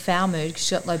going to be in a foul mood because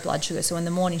she's got low blood sugar. So in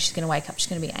the morning, she's going to wake up, she's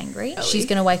going to be angry. She's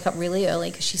going to wake up really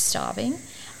early because she's starving.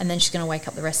 And then she's going to wake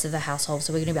up the rest of the household.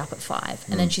 So we're going to be up at 5.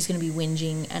 And then she's going to be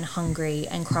whinging and hungry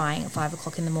and crying at 5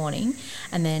 o'clock in the morning.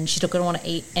 And then she's not going to want to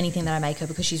eat anything that I make her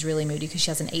because she's really moody because she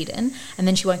hasn't eaten. And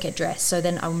then she won't get dressed. So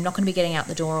then I'm not going to be getting out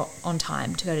the door on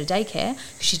time to go to daycare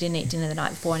because she didn't eat dinner the night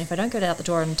before. And if I don't get out the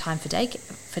door on time for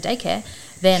daycare,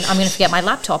 then I'm going to forget my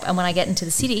laptop. And when I get into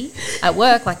the city at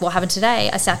work, like what happened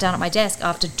today, I sat down at my desk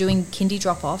after doing kindy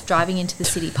drop-off, driving into the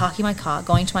city, parking my car,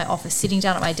 going to my office, sitting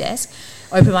down at my desk,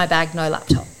 open my bag, no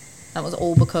laptop. That was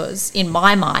all because, in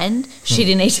my mind, she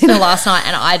didn't eat dinner last night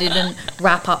and I didn't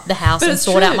wrap up the house and it's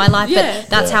sort out true. my life. Yeah. But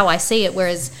that's how I see it,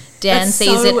 whereas Dan That's sees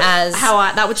so it as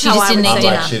she just didn't eat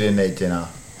dinner. Like she didn't eat dinner.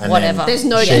 And Whatever. then There's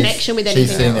no she's- connection with anything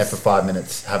She's sitting there else. for 5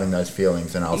 minutes having those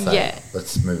feelings, and I'll say, Yeah.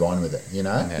 let's move on with it, you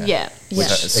know? Yeah. Yeah.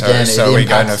 So Again, so it we're going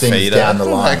to impacts things feed down her. the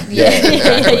line. Like, yeah,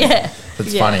 exactly. yeah.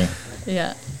 It's Yeah. funny.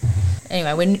 Yeah.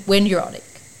 Anyway, when neurotic.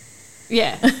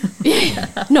 Yeah. Yeah.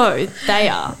 No, they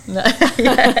are.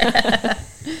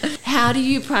 How do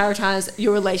you prioritize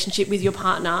your relationship with your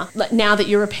partner like, now that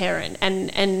you're a parent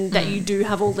and that you do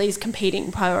have all these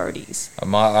competing priorities?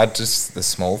 I just the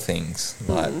small things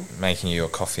like making you a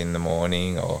coffee in the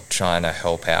morning or trying to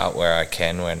help out where I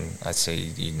can when I see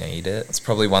you need it. It's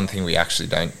probably one thing we actually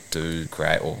don't do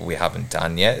great or we haven't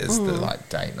done yet is the like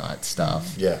date night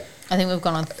stuff. Yeah. I think we've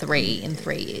gone on 3 in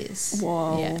 3 years.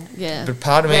 Whoa. Yeah. Yeah. But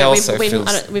part of me Yeah, also we've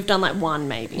feels we've done like one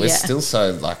maybe. we're Yeah. still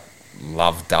so like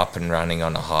loved up and running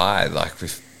on a high. Like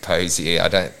with Posey, I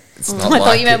don't. It's not I like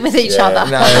thought you meant with each Yeah.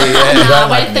 other. No, yeah, You don't we're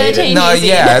like need it. 13. no, Easy.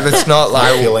 yeah. It's not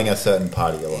Like like feeling a certain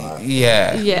part of your life.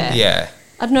 yeah, Yeah. yeah.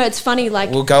 I don't know, it's funny, like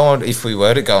We'll go on if we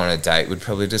were to go on a date. We'd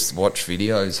probably just watch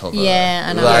videos of her. Yeah,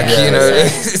 I know. Like Yeah. you know, Yeah.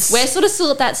 it's- we're sort of still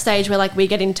at that stage where like we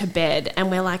get into bed and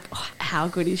we're like, oh, how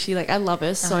good is she? Like I love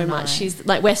her so I know. much. She's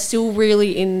like we're still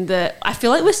really in the I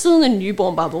feel like we're still in the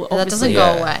newborn bubble. That doesn't Obviously. go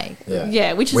Yeah. away. Yeah.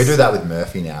 Yeah, which is We do that with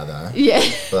Murphy now, though. Yeah.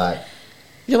 Like,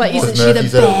 You're like, Because isn't she the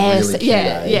Murphy's at a really best? cute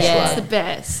Yeah, age, yeah, like- it's the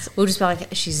best. We'll just be like,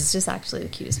 she's just actually the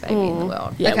cutest baby in the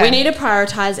world. Yeah, Okay. we need to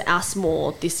prioritize us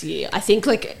more this year. I think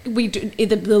like we do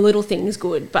the little things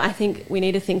good, but I think we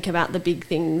need to think about the big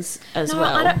things as No,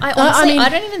 well. I honestly, I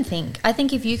don't even think. I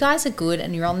think if you guys are good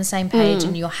and you're on the same page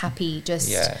and you're happy just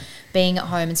Yeah. being at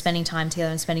home and spending time together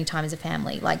and spending time as a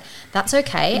family. Like, that's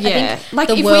okay. Yeah. I think Like,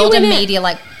 the if we world and went out- media,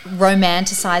 like,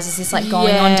 romanticizes this, like,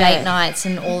 going on Yeah. date nights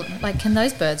and all. Like, can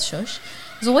those birds shush?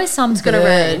 There's always some It's gonna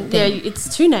rain. bird Yeah, thing.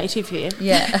 it's too native here.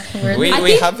 Yeah. We're in We I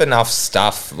think- have enough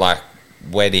stuff like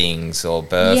weddings or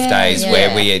birthdays yeah.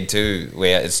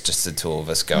 where it's just the two of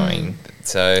us going.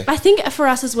 So I think for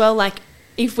us as well, like,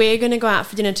 if we're going to go out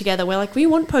for dinner together, we're like, we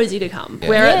want Posy to come. Yeah.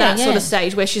 We're at Yeah, that sort yeah. of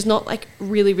stage where she's not, like,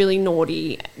 really, really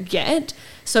naughty yet.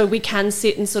 So we can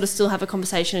sit and sort of still have a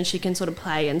conversation and she can sort of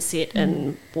play and sit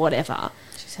and whatever.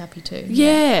 She's happy too.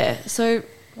 Yeah. So,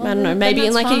 I don't know, then maybe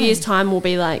in, that's like, a year's fine. time we'll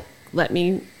be like, let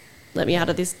me out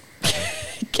of this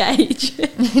cage.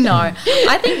 No,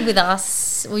 I think with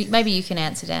us, maybe you can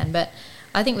answer, Dan, but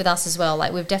I think with us as well,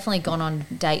 like, we've definitely gone on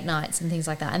date nights and things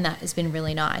like that, and that has been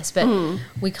really nice. But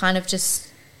we kind of just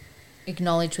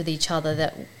acknowledge with each other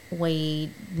that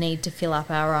we need to fill up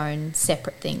our own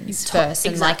separate things first.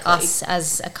 And, like, Exactly. us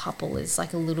as a couple is,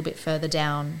 like, a little bit further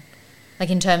down. Like,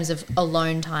 in terms of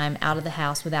alone time out of the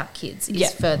house without kids is Yeah.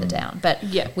 further down. But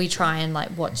Yeah. we try and,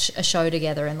 like, watch a show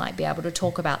together and, like, be able to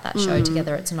talk about that show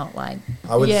together. It's not like...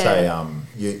 I would Yeah. say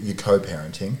you're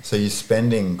co-parenting, so you're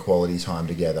spending quality time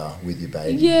together with your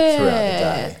baby Yeah. throughout the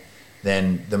day.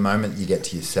 Then the moment you get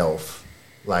to yourself,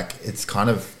 like, it's kind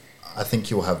of, I think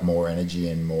you'll have more energy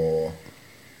and more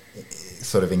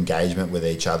sort of engagement with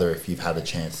each other if you've had a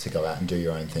chance to go out and do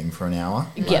your own thing for an hour.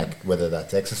 Yeah. Like, whether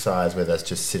that's exercise, whether that's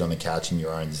just sit on the couch in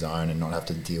your own zone and not have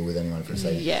to deal with anyone for a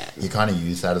second. Yeah. You kind of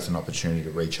use that as an opportunity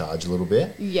to recharge a little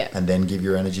bit. Yeah. And then give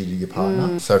your energy to your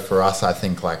partner. So for us, I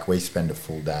think, like, we spend a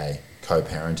full day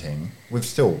co-parenting. We've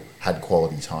still had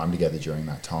quality time together during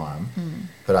that time.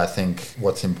 But I think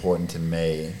what's important to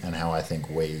me and how I think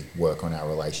we work on our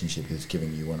relationship is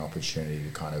giving you an opportunity to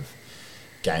kind of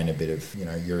gain a bit of, you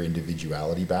know, your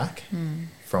individuality back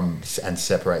from and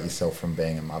separate yourself from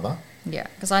being a mother. Yeah,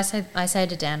 because I say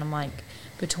to Dan, I'm like,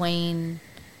 between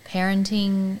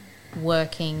parenting,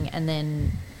 working, and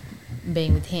then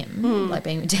being with him, like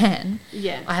being with Dan,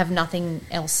 Yeah. I have nothing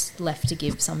else left to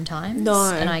give sometimes.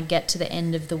 No. And I get to the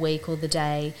end of the week or the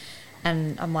day,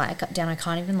 and I'm like, Dan, I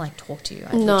can't even, like, talk to you.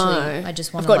 No. I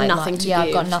just want I've to, got like, nothing to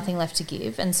I've got give. nothing left to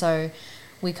give. And so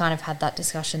we kind of had that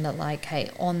discussion that, like,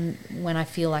 hey, when I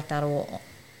feel like that, or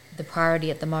the priority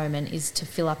at the moment is to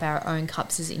fill up our own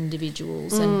cups as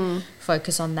individuals and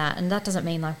focus on that. And that doesn't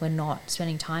mean, like, we're not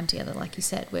spending time together. Like you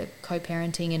said, we're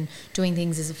co-parenting and doing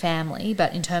things as a family.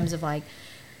 But in terms of, like,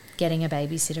 getting a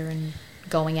babysitter and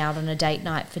going out on a date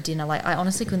night for dinner, like, I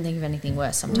honestly couldn't think of anything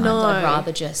worse sometimes. No. I'd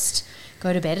rather just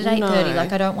go to bed at 8:30. No.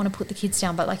 Like, I don't want to put the kids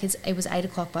down, but, like, it was 8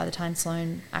 o'clock by the time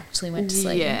Sloane actually went to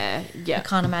sleep. Yeah. I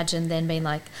can't imagine then being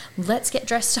like, let's get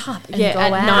dressed up and Yeah, go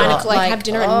at out. 9 o'clock, like, have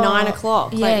dinner at 9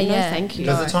 o'clock. Yeah, Like, no, yeah. thank you.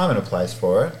 No. There's a time and a place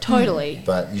for it. Totally.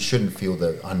 But you shouldn't feel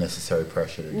the unnecessary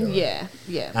pressure to do it.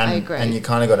 Yeah, And, I agree. And you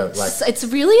kind of got to, like, It's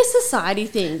really a society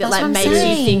thing that, That's like, what I'm makes you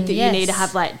saying, think that you need to yes.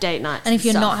 have, like, date nights. And if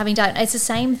you're stuff. not having date, it's the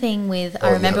same thing with, I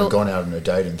or remember... you haven't gone out on a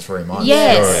date in 3 months.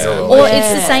 Yes, Yeah. or it's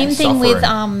the Yeah. same thing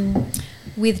Suffering.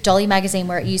 with Dolly magazine,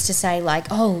 where it used to say, like,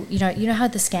 oh, you know how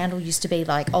the scandal used to be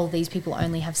like, oh, these people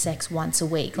only have sex once a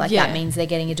week, like, Yeah. that means they're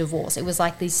getting a divorce. It was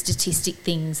like these statistic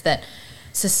things that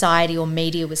society or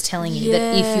media was telling you,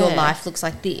 that if your Yeah. life looks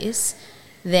like this,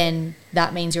 then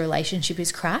that means your relationship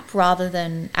is crap, rather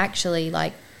than actually,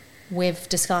 like, we've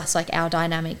discussed, like, our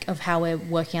dynamic of how we're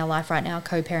working our life right now,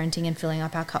 co-parenting and filling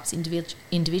up our cups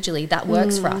individually. That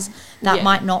works for us. That Yeah.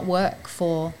 might not work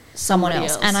for someone Somebody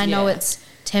else. else, And I know yeah. it's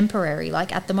temporary.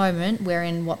 Like, at the moment, we're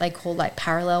in what they call, like,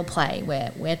 parallel play,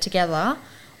 where we're together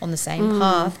on the same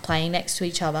path, playing next to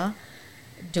each other,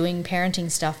 doing parenting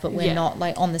stuff, but we're Yeah. not,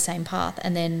 like, on the same path.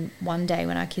 And then one day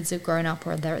when our kids are grown up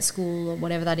or they're at school or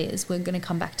whatever that is, we're going to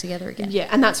come back together again. Yeah,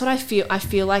 and that's what I feel. I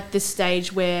feel like the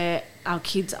stage where our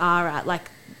kids are at, like,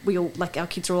 our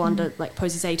kids are all under, like,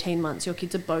 Posey's 18 months, your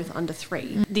kids are both under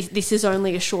 3. This is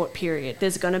only a short period.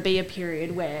 There's going to be a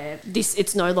period where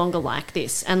it's no longer like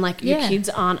this, and, like, your Yeah. kids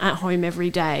aren't at home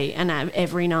every day and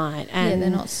every night, and Yeah,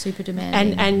 they're not super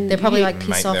demanding. and they're probably you- like, piss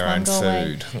make off their and own go away.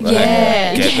 food.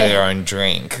 Yeah. Get Yeah. their own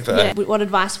drink. Yeah. What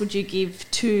advice would you give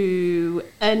to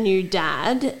a new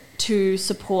dad to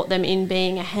support them in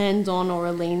being a hands-on or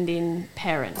a leaned-in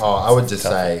parent? Oh, I would just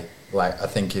say, like, I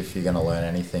think if you're going to learn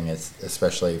anything, it's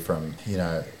especially from, you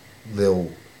know,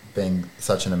 Lil being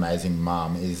such an amazing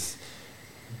mum, is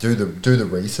do the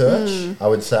research, I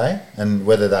would say. And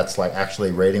whether that's, like,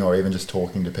 actually reading or even just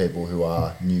talking to people who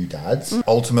are new dads.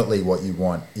 Ultimately, what you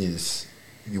want is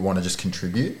you want to just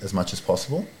contribute as much as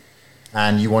possible.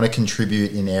 And you want to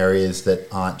contribute in areas that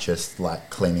aren't just, like,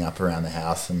 cleaning up around the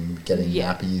house and getting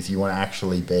Yeah. nappies. You want to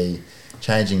actually be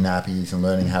changing nappies and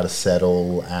learning how to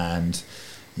settle and,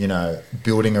 you know,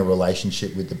 building a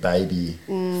relationship with the baby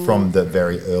from the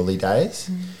very early days.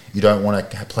 You don't want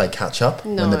to play catch up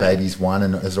when the baby's one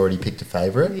and has already picked a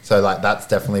favourite. So like that's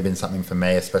definitely been something for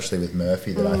me, especially with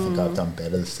Murphy, that I think I've done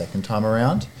better the second time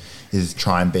around, is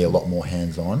try and be a lot more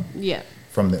hands-on. Yeah.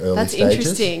 From the early That's stages.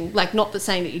 Interesting. Like, not that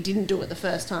saying that you didn't do it the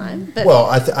first time, but well,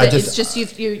 it's just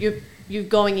you're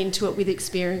going into it with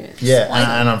experience. Yeah,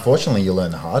 and unfortunately, you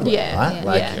learn the hard way, right? Yeah.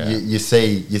 Like you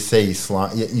see, you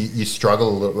struggle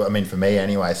a little. I mean, for me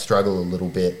anyway, struggle a little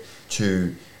bit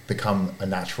to become a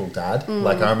natural dad.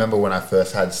 Like I remember when I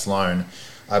first had Sloane,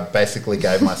 I basically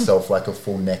gave myself like a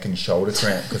full neck and shoulder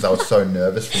cramp because I was so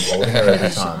nervous from holding her every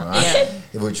time, right?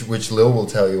 Which Lil will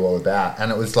tell you all about.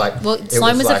 And it was like... Well,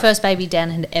 Sloane was the first baby Dan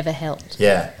had ever held.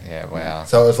 Yeah. Yeah, wow.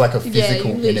 So it was like a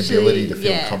physical inability to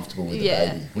feel comfortable with the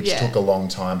baby, which took a long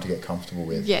time to get comfortable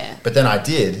with. Yeah. But then I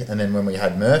did, and then when we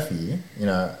had Murphy, you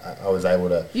know, I was able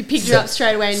to... You picked her up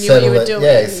straight away and knew what you were doing.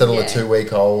 Yeah, settle a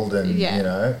 2-week-old and, you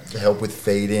know, help with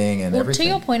feeding and well, everything. To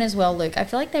your point as well, Luke, I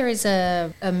feel like there is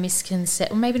a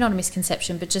misconception, maybe not a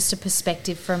misconception, but just a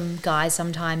perspective from guys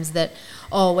sometimes that,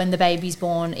 oh, when the baby's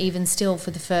born, even still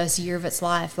for the first year of its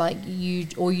life, like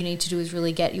all you need to do is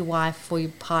really get your wife or your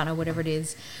partner, whatever it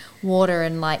is, water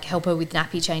and like help her with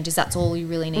nappy changes. That's all you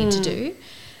really need to do.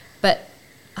 But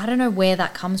I don't know where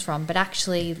that comes from, but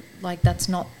actually, like, that's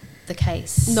not the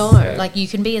case. No. Like, you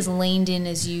can be as leaned in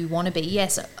as you want to be.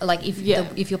 Yes, like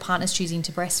if your partner's choosing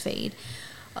to breastfeed,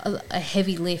 a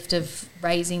heavy lift of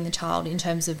raising the child in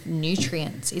terms of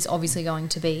nutrients is obviously going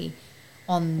to be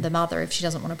on the mother if she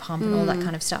doesn't want to pump and all that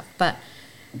kind of stuff. But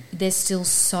there's still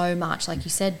so much, like you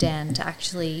said, Dan, to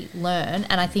actually learn.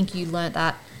 And I think you learnt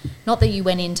that, not that you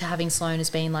went into having Sloane as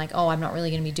being like, oh, I'm not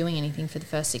really going to be doing anything for the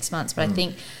first 6 months, but I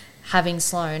think having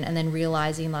Sloane and then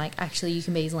realising, like, actually you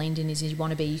can be as leaned in as you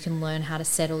want to be. You can learn how to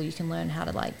settle. You can learn how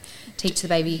to, like, teach the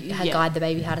baby, guide the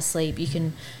baby how to sleep. You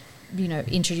can, you know,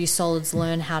 introduce solids,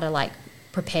 learn how to, like,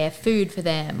 prepare food for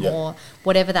them or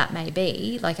whatever that may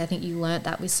be. Like, I think you learnt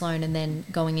that with Sloane, and then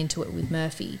going into it with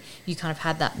Murphy, you kind of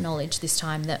had that knowledge this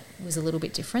time that was a little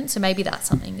bit different. So maybe that's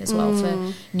something as well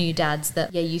for new dads,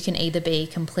 that you can either be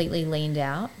completely leaned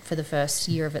out for the first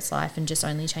year of its life and just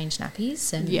only change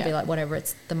nappies and be like, whatever,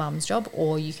 it's the mum's job,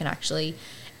 or you can actually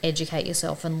educate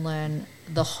yourself and learn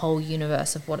the whole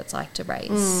universe of what it's like to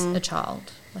raise a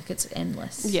child. Like, it's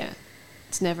endless.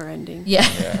 It's never ending.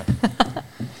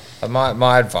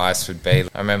 My advice would be,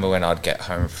 I remember when I'd get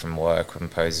home from work when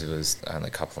Posey was only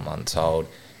a couple of months old,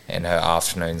 and her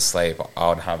afternoon sleep, I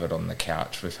would have it on the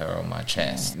couch with her on my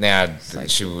chest. Now,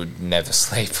 she would never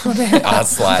sleep on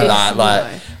us like that.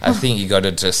 Like, I think you got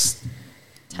to just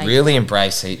really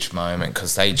embrace each moment,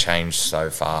 because they change so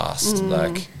fast.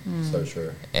 So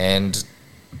true. And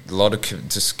a lot of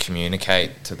just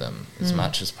communicate to them as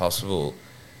much as possible.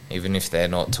 Even if they're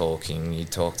not talking, you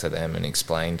talk to them and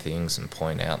explain things and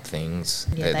point out things.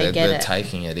 They're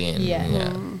taking it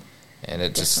in. And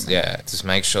it just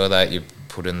make sure that you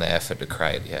put in the effort to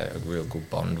create a real good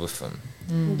bond with them.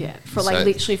 For like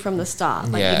literally from the start.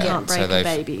 Like, you can't break a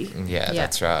baby.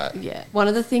 That's right. One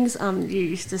of the things you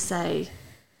used to say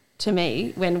to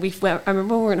me when I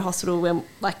remember we were in hospital when,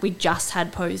 like, we just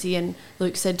had Posey, and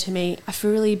Luke said to me, I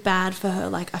feel really bad for her.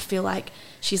 Like, I feel like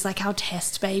she's like our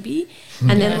test baby,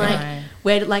 and then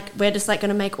we're just like going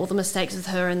to make all the mistakes with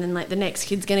her, and then like the next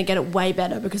kid's going to get it way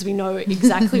better because we know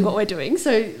exactly what we're doing.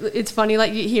 So it's funny,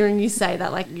 like, hearing you say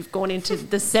that, like, you've gone into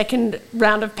the second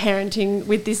round of parenting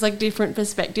with this like different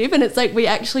perspective, and it's like we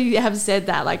actually have said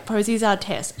that, like, Posey's our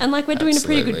test, and like we're doing a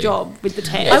pretty good job with the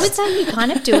test. I would say you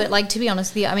kind of do it, like, to be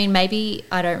honest with you. I mean, maybe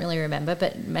I don't really remember,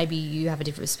 but maybe you have a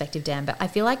different perspective, Dan, but I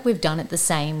feel like we've done it the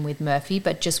same with Murphy,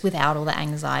 but just without all the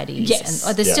anxieties.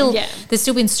 And there's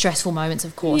still been stressful moments,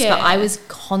 of course, but I was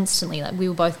constantly, like, we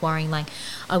were both worrying, like,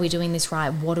 are we doing this right?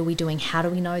 What are we doing? How do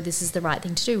we know this is the right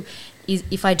thing to do?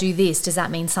 If I do this, does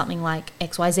that mean something like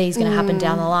XYZ is going to happen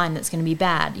down the line that's going to be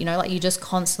bad? You know, like, you're just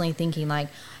constantly thinking, like,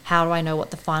 how do I know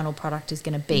what the final product is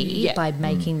going to be by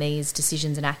making these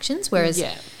decisions and actions? Whereas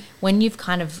when you've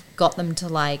kind of got them to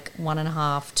like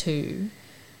 1.5, 2,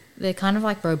 they're kind of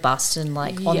like robust and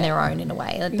like on their own in a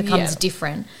way. It becomes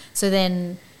different. So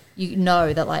then you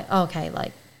know that, like, oh, okay,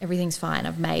 like, everything's fine,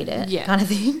 I've made it, kind of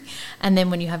thing. And then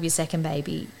when you have your second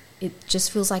baby, it just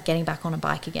feels like getting back on a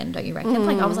bike again, don't you reckon?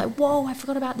 Like, I was like, whoa, I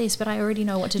forgot about this, but I already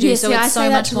know what to do. So it's so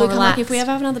much more relaxed. Like, if we ever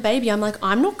have another baby, I'm like,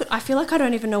 I feel like I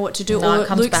don't even know what to do. No,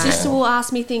 or Luke's sister will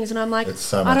ask me things, and I'm like,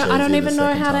 I don't even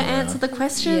know how to answer the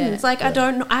questions. Like, I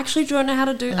actually don't know how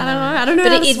to do. I don't know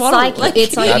how to swaddle. Like,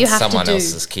 it's like you have someone to do.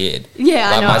 else's kid. Yeah,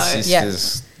 like, I know. my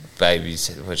sister's baby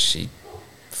was she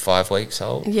 5 weeks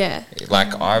old. Yeah.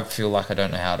 Like, I feel like I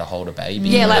don't know how to hold a baby.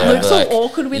 Yeah, like Luke's like, all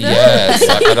awkward with it. Yeah, it's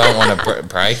like I don't want to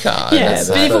break her. Yeah, And it's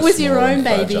but like, if it was your small own and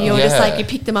baby, fragile. you're just Yeah. like, you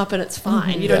pick them up and it's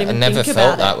fine. You don't I even never think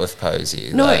felt about that it. with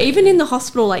Posey. No, like, even in the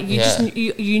hospital, like you Yeah. just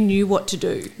you knew what to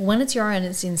do. When it's your own,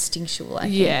 it's instinctual. I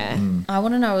think. Yeah. I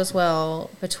want to know as well,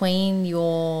 between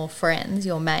your friends,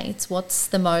 your mates, what's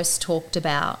the most talked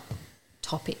about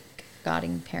topic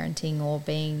regarding parenting or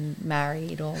being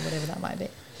married or whatever that might be?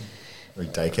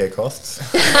 Like daycare costs.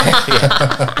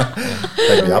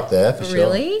 They'd be up there for sure.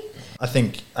 Really? I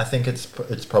think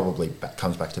it's probably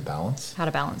comes back to balance. How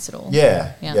to balance it all.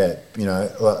 Yeah. Yeah. You know,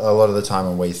 a lot of the time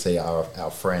when we see our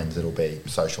friends, it'll be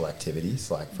social activities.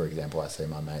 Like, for example, I see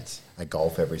my mates at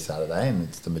golf every Saturday, and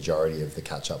it's the majority of the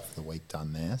catch up for the week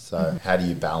done there. So how do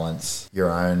you balance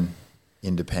your own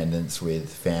independence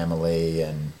with family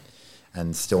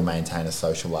and still maintain a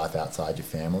social life outside your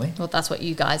family? Well, that's what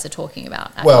you guys are talking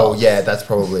about. at Well, golf. yeah, that's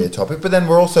probably a topic. But then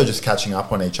we're also just catching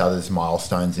up on each other's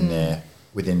milestones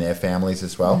within their families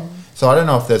as well. So I don't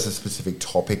know if there's a specific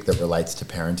topic that relates to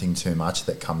parenting too much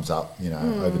that comes up, you know,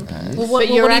 over the years. Well, But what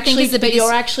you're do you think is the biggest?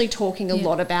 you're actually talking a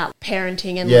lot about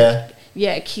parenting and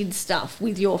Yeah. kids stuff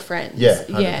with your friends. Yeah,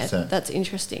 yeah, 100%. that's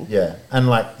interesting. Yeah, and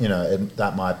like, you know,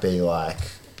 that might be like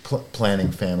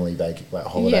planning family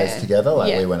holidays Yeah. together. Like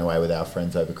Yeah. we went away with our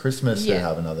friends over Christmas who Yeah.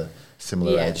 have another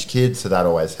similar Yeah. age kid, so that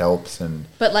always helps. And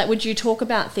But like, would you talk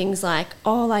about things like,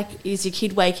 oh, like, is your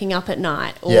kid waking up at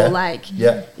night, or yeah, like,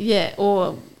 yeah,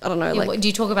 or I don't know, Yeah, like do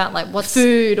you talk about like what's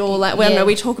food, or like, well, Yeah. no,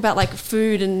 we talk about like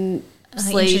food and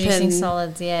sleep introducing and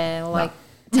solids? Yeah, or like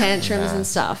tantrums and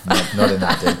stuff. not in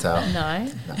that detail. no.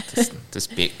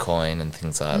 just Bitcoin and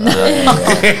things like Yeah,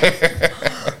 that.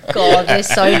 yeah. God, they're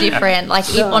so different. Like,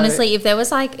 if, No. honestly, if there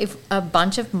was like if a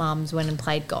bunch of mums went and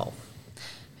played golf,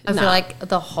 I feel No. like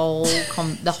the whole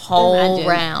Imagine.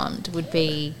 round would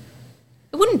be.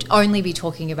 It wouldn't only be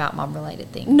talking about mum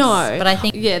related things. No, but I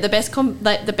think the best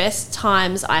the best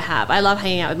times I have. I love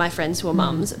hanging out with my friends who are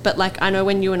mums, but like I know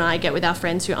when you and I get with our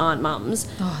friends who aren't mums,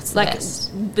 it's the like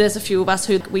best. there's a few of us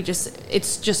who we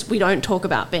don't talk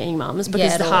about being mums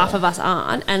because at half all. of us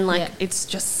aren't, and like Yeah. it's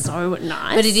just so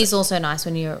nice. But it is also nice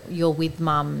when you're with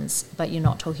mums, but you're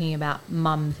not talking about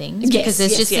mum things, Yes, because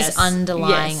there's yes, just yes. this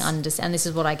underlying Yes. and this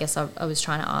is what I guess I was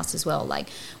trying to ask as well. Like,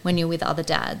 when you're with other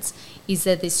dads, is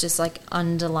there this just like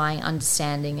underlying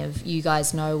understanding of you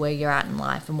guys know where you're at in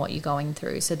life and what you're going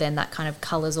through? So then that kind of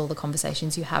colours all the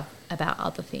conversations you have about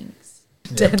other things.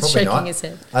 Yeah, Dad's probably shaking not. his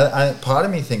head. I part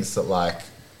of me thinks that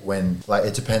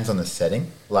it depends on the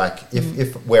setting. Like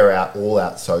if we're all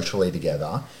out socially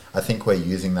together, I think we're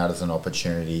using that as an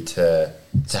opportunity to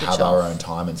have our own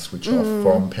time and switch off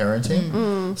from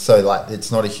parenting. So like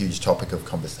it's not a huge topic of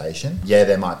conversation. Yeah,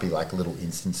 there might be like little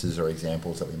instances or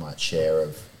examples that we might share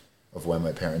of when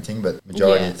we're parenting, but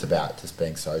majority Yeah. it's about just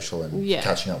being social and Yeah.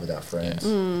 catching up with our friends.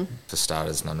 For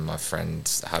starters, none of my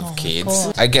friends have of kids.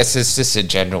 course. I guess it's just a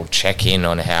general check-in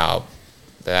on how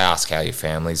they ask how your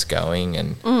family's going,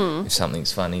 and if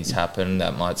something's funny's happened,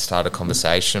 that might start a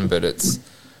conversation, but it's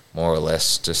more or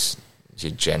less just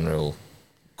your general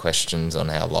questions on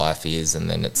how life is, and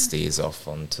then it steers off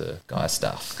onto guy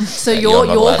stuff. so that your you're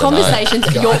not allowed to know. conversations,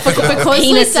 because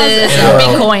Penises Luke and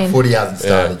Bitcoin. Footy hasn't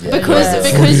started yet. because Yeah.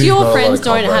 because Footy's not your a lot friends of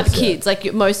don't have convos yet. kids,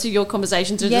 like most of your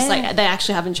conversations are just Yeah. like they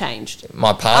actually haven't changed.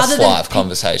 My past Other than life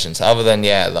conversations, other than,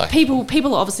 like,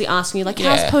 People are obviously asking you like,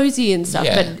 how's Yeah. Posey and stuff,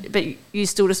 Yeah. but you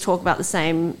still just talk about the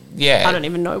same. Yeah. I don't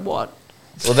even know what.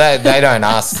 well, they don't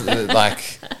ask, like,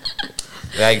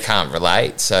 they can't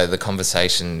relate, so the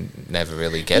conversation never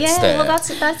really gets there. Well,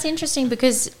 that's interesting,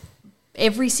 because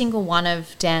every single one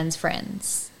of Dan's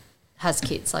friends has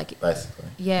kids. Like, Basically.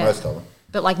 Yeah. Most of them.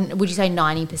 but like, would you say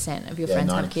 90% of your Yeah,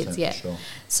 friends have 90% kids? for Yeah. sure.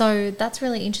 So that's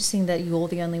really interesting that you're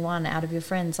the only one out of your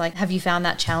friends. Like, have you found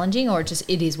that challenging, or just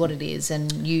it is what it is,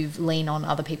 and you lean on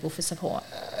other people for support?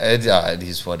 It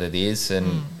is what it is,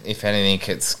 and if anything,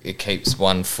 it keeps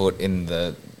one foot in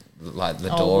the Old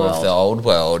door of world. the old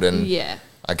world, and Yeah.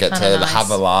 I get Kinda to nice.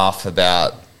 have a laugh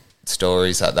about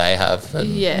stories that they have,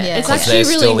 and Yeah. Yeah. It's 'cause actually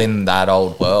they're really still in that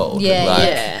old world. Yeah, like,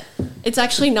 yeah. It's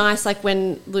actually nice, like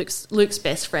when Luke's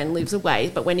best friend lives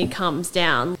away, but when he comes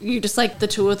down, you just like the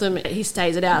two of them, he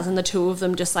stays at ours, and the two of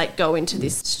them just like go into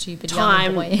this Stupid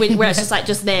time young boy. where it's just like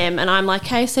just them, and I'm like,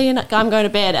 hey, see you, I'm going to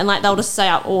bed, and like they'll just stay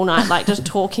up all night, like just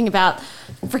talking about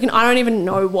freaking, I don't even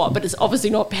know what, but it's obviously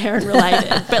not parent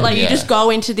related, but like you Yeah. just go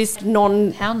into this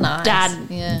How nice. dad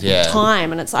Yeah. Yeah.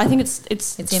 time, and I think it's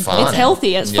It's fun. it's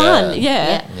healthy, it's Yeah. fun,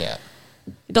 yeah. yeah.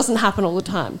 It doesn't happen all the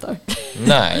time, though.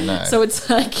 No. So it's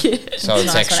like, So it's nice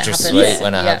when it extra happens. sweet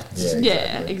when it Yeah. happens.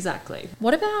 yeah, exactly.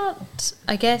 What about,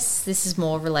 I guess this is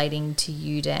more relating to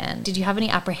you, Dan. Did you have any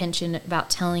apprehension about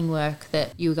telling work that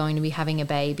you were going to be having a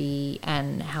baby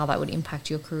and how that would impact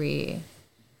your career?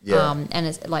 Yeah. And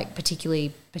it's like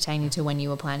particularly pertaining to when you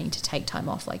were planning to take time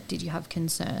off, like did you have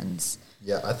concerns?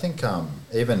 Yeah, I think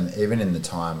even in the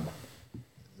time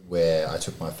where I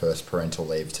took my first parental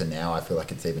leave to now, I feel like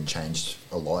it's even changed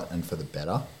a lot and for the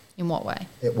better. In what way?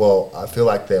 I feel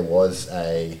like there was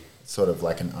a sort of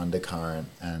like an undercurrent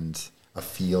and a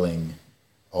feeling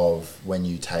of when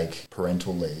you take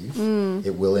parental leave,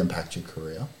 it will impact your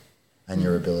career and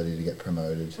your ability to get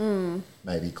promoted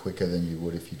maybe quicker than you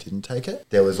would if you didn't take it.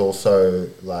 There was also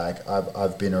like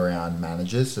I've been around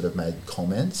managers that have made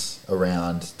comments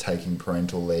around taking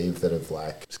parental leave that have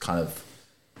like kind of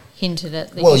Hinted at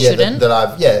that you shouldn't?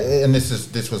 And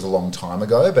this was a long time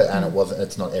ago, but and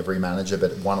it's not every manager,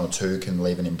 but one or two can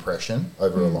leave an impression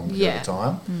over a long period of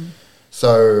time.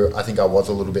 So I think I was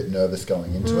a little bit nervous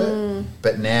going into it,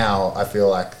 but now I feel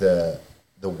like the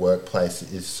workplace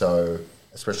is so,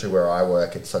 especially where I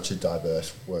work, it's such a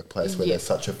diverse workplace where there's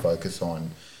such a focus on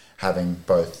having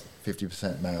both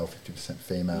 50% male, 50%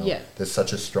 female. Yeah. There's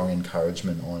such a strong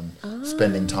encouragement on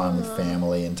spending time with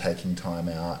family and taking time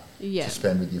out to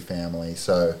spend with your family.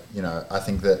 So, you know, I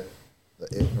think that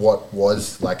what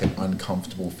was like an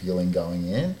uncomfortable feeling going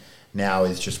in now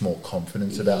is just more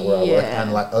confidence about where I work.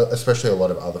 And like, especially a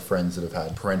lot of other friends that have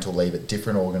had parental leave at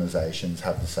different organisations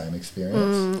have the same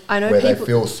experience. I know where people, they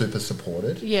feel super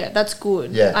supported. Yeah, that's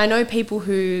good. Yeah. I know people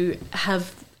who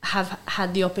have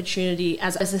had the opportunity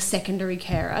as a secondary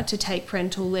carer to take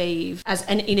parental leave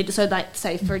so like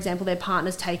say for example their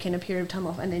partner's taken a period of time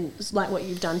off and then like what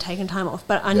you've done, taken time off,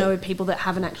 but I know people that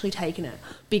haven't actually taken it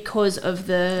because of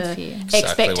the expectation.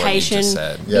 Exactly what you just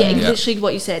said. Literally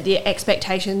what you said, the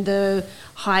expectation, the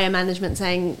higher management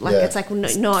saying like it's like no,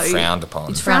 It's frowned upon.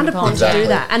 it's frowned upon Exactly. to do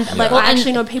that, and like I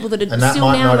actually know people that are And that still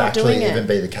might now not not actually doing even it.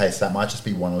 be the case. That might just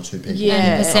be one or two people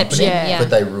Yeah. in the Perception, company, yeah. but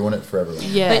they ruin it for everyone.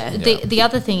 But the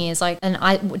other thing is like, and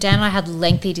Dan and I had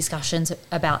lengthy discussions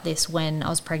about this when I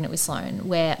was pregnant with Sloane,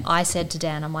 where I said to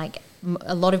Dan, I'm like,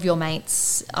 a lot of your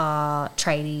mates are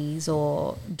tradies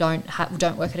or don't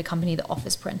work at a company that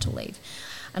offers parental leave,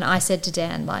 and I said to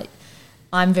Dan, like,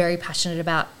 I'm very passionate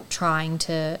about trying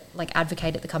to like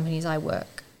advocate at the companies I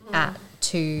work at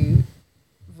to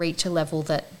reach a level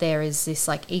that there is this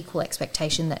like equal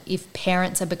expectation that if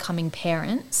parents are becoming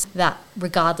parents, that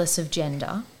regardless of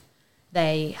gender,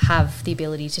 they have the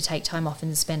ability to take time off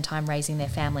and spend time raising their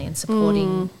family and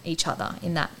supporting each other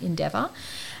in that endeavour.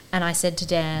 And I said to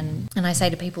Dan, and I say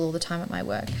to people all the time at my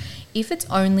work, if it's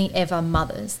only ever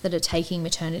mothers that are taking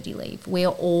maternity leave, we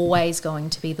are always going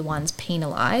to be the ones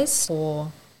penalised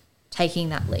for taking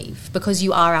that leave because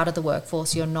you are out of the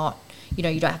workforce. You're not, you know,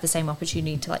 you don't have the same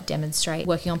opportunity to like demonstrate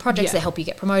working on projects that help you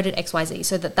get promoted, XYZ.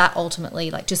 So that ultimately,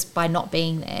 like just by not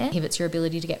being there, inhibits your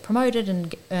ability to get promoted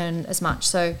and earn as much.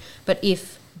 So, but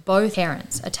if both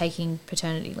parents are taking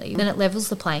paternity leave, then it levels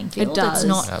the playing field. It does. It's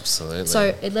not, Absolutely.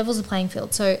 so it levels the playing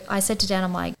field. So I said to Dan,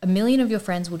 I'm like, 1 million of your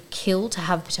friends would kill to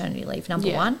have paternity leave, number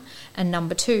one. And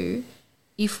number two,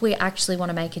 if we actually want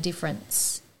to make a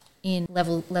difference in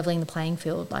leveling the playing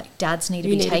field, like dads need to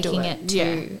be taking it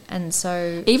too. And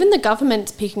so even the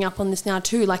government's picking up on this now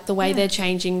too, like the way they're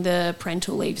changing the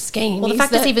parental leave scheme. well, the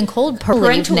fact it's even called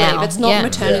parental leave now. leave, it's not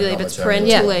maternity Yeah, leave, not it's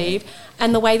maternity parental leave. leave.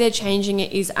 And the way they're changing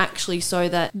it is actually so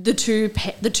that the two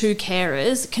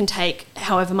carers can take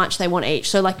however much they want each.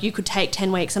 So like you could take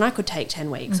 10 weeks and I could take 10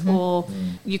 weeks, or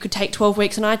you could take 12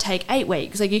 weeks and I take 8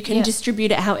 weeks. Like you can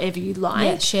distribute it however you like.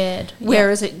 Yeah, shared.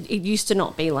 Whereas it used to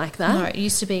not be like that. No, it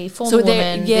used to be former So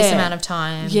woman, this amount of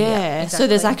time. Yeah, exactly. so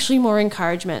there's actually more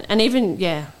encouragement. And even,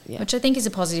 which I think is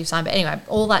a positive sign. But anyway,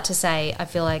 all that to say, I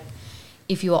feel like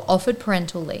if you are offered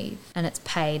parental leave and it's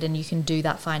paid and you can do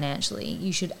that financially,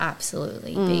 you should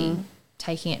absolutely be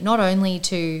taking it, not only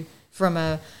from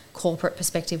a corporate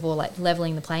perspective or like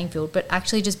leveling the playing field, but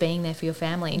actually just being there for your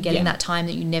family and getting that time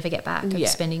that you never get back of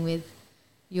spending with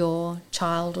your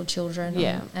child or children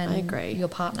and I agree. your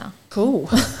partner. Cool.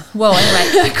 Well,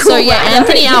 anyway, so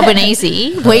Anthony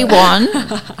Albanese, we won.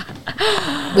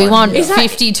 We want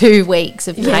 52 weeks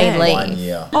of paid leave. 1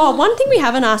 year. Oh, one thing we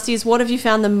haven't asked is what have you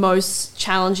found the most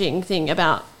challenging thing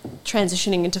about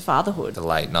transitioning into fatherhood? The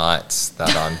late nights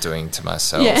that I'm doing to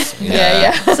myself.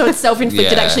 So it's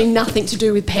self-inflicted, Yeah. actually nothing to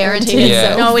do with parenting Parenting.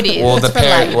 itself. No, it is. Well, It's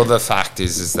related. the fact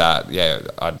is that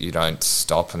you don't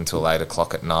stop until 8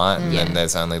 o'clock at night, and then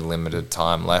there's only limited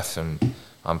time left, and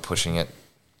I'm pushing it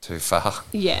too far.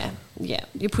 Yeah.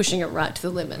 You're pushing it right to the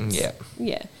limits. Yeah.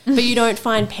 Yeah. But you don't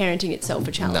find parenting itself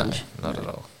a challenge. No, not at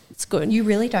all. It's good. You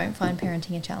really don't find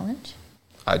parenting a challenge?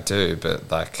 I do, but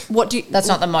like That's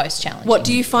not the most challenging. What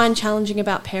do you find challenging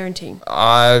about parenting?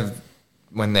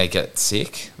 when they get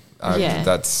sick, Yeah.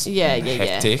 that's Yeah.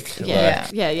 hectic. Yeah.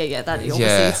 Like, Yeah. That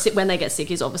obviously Yeah. when they get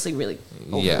sick is obviously really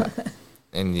awful. yeah.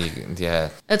 And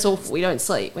It's awful. We don't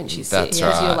sleep when she's That's sick.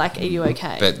 Because you're right. like, are you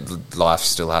okay? but life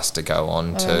still has to go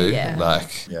on too. yeah.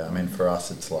 Like, Yeah, I mean, for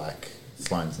us, it's like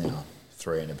Sloane's now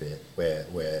 3 and a bit, where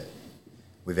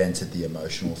we've entered the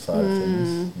emotional side of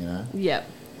things, you know. Yeah.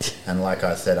 And like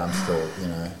I said, I'm still, you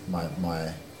know, my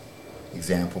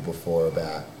example before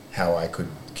about how I could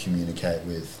communicate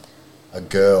with a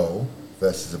girl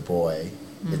versus a boy.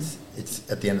 It's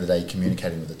at the end of the day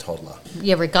communicating with a toddler,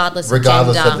 Yeah, regardless of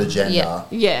gender. the gender. Yeah.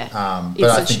 Yeah. But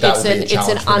I think that would be a it's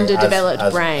challenge an for me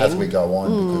underdeveloped brain. as we go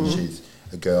on, because she's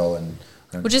a girl and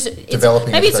Well, just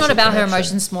developing. maybe a it's not special about her connection.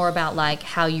 emotions, it's more about like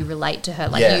how you relate to her.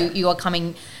 Like Yeah. you are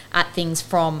coming at things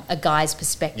from a guy's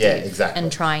perspective, Yeah, exactly.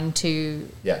 and trying to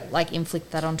Yeah. like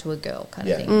inflict that onto a girl kind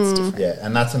Yeah. of thing. It's different. Yeah,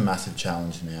 and that's a massive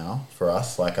challenge now for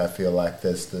us. Like I feel like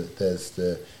there's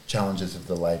the challenges of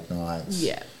the late nights,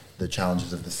 Yeah. the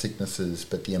challenges of the sicknesses,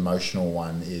 but the emotional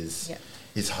one Yeah.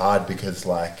 is hard because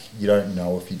like you don't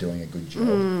know if you're doing a good job.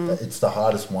 But it's the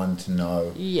hardest one to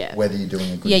know Yeah. whether you're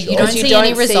doing a good Yeah, job. you don't Because you see don't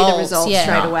any see the results, results yeah.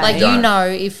 straight away. Like Don't. you know,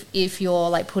 if you're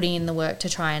like putting in the work to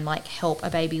try and like help a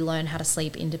baby learn how to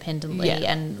sleep independently,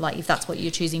 Yeah. and like if that's what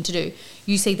you're choosing to do,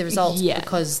 you see the results Yeah.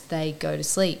 because they go to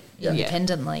sleep Yeah.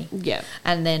 independently. Yeah.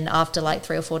 And then after like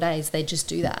 3 or 4 days, they just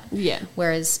do that. Yeah.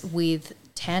 Whereas with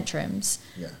tantrums,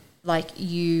 Yeah. like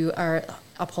you are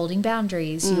upholding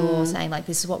boundaries, you're saying like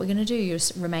this is what we're going to do, you're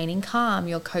remaining calm,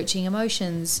 you're coaching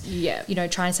emotions, Yeah. you know,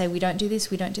 trying to say we don't do this,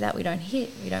 we don't do that, we don't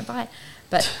hit, we don't bite.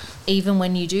 But even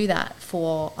when you do that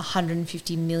for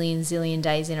 150 million zillion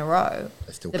days in a row,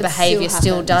 It still the happens. behaviour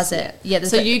still happens, does it. Yeah.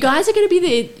 So you guys are going to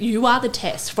be you are the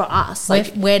test for us.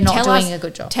 We're not tell doing us- a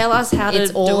good job. Tell us how to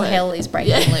it's all do it. hell is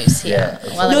breaking loose here. Yeah.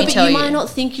 Well, let No, me but tell you might not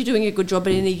think you're doing a good job,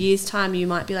 but in a year's time, you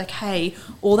might be like, "Hey,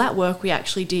 all that work we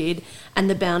actually did, and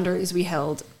the boundaries we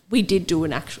held, we did do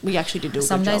we actually did do a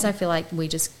Some good days I job." feel like we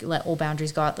just let all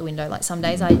boundaries go out the window. Like some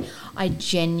days I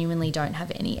genuinely don't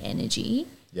have any energy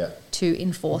Yeah. to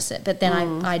enforce it. But then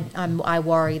I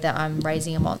worry that I'm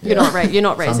raising a monster. You're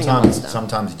not raising a monster.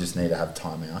 Sometimes you just need to have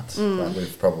timeouts. Like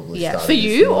we've probably Yeah. started For this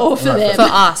you in- or for no, them? For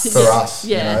us. For us,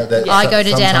 Yeah. You know, that I go to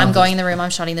Dan, I'm sometimes going in it's- the room, I'm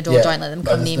shutting the door, don't let them I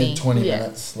come just near need me. 20 Yeah.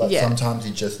 minutes. Like Yeah. sometimes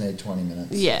you just need 20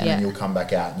 minutes. Yeah. And Yeah. then you'll come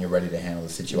back out and you're ready to handle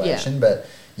the situation. But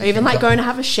Or even like going to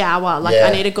have a shower. Like Yeah.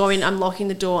 I need to go in. I'm locking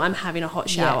the door. I'm having a hot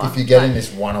shower. if you get in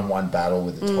this one-on-one battle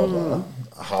with a toddler,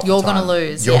 half You're the time, gonna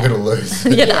lose, You're yeah. going to lose.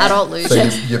 Yeah, the adult lose. So Yeah.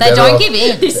 you're They better don't off- give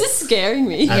in. This is scaring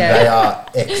me. And Yeah. they are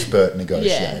expert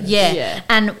negotiators. Yeah. Yeah.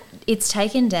 And it's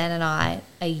taken Dan and I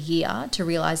a year to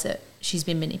realise that she's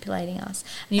been manipulating us.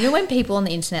 And you know when people on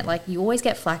the internet, like you always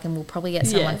get flack and we'll probably get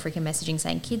someone Yeah. freaking messaging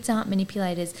saying kids aren't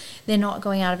manipulators, they're not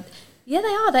going out of... Yeah, they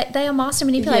are. They are master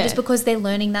manipulators Yeah. because they're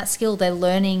learning that skill. They're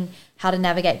learning how to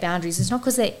navigate boundaries. It's not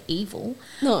because they're evil,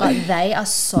 No. but they are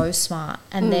so smart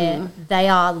and they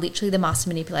are literally the master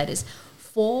manipulators.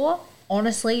 For,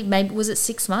 honestly, maybe was it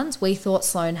 6 months, we thought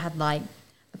Sloane had like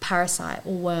a parasite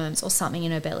or worms or something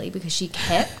in her belly because she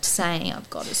kept saying, I've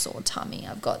got a sore tummy,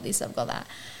 I've got this, I've got that.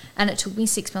 And it took me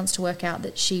 6 months to work out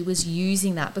that she was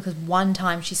using that because one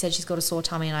time she said she's got a sore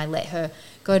tummy and I let her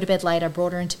go to bed late. I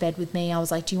brought her into bed with me. I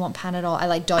was like, do you want Panadol? I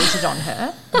like doted on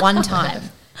her one time.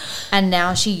 And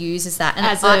now she uses that. And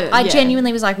I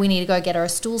genuinely was like, we need to go get her a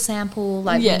stool sample.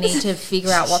 Like Yes. we need to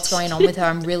figure out what's going on with her.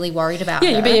 I'm really worried about Yeah,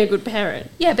 her. you're being a good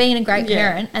parent. Yeah, being a great Yeah.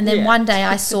 parent. And then Yeah. one day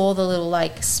I saw the little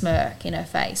like smirk in her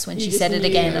face when You she just said it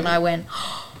again. knew. And I went,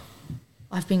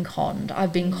 I've been conned.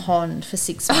 I've been conned for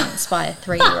 6 months by a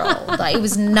 3-year-old. Like it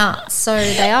was nuts. So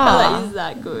they are. Is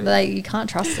that good? Like you can't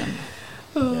trust them.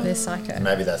 They're psycho.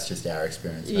 Maybe that's just our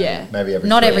experience. Maybe, Yeah. Maybe every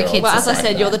Not every 3-year-old kid's Well, the as I same.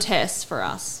 said, you're the test for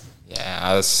us. Yeah,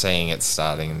 I was seeing it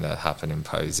starting to happen in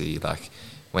Posey. Like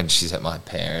when she's at my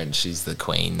parents, she's the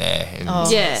queen there. And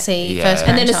Oh, Yeah. see, Yeah. first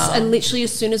And then grandchild. and literally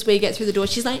as soon as we get through the door,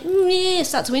 she's like, yeah,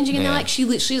 starts whinging, and they're Yeah. like, she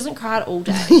literally hasn't cried all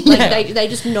day. Like they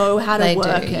just know how to they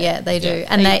work do. it. Yeah, they do. Yeah.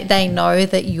 And they know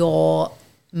that you're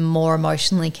more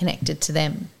emotionally connected to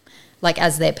them, like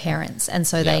as their parents. And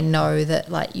so they Yeah. know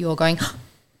that like you're going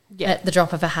Yeah. at the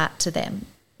drop of a hat to them.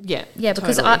 Yeah. Yeah,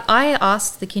 because totally. I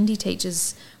asked the kindy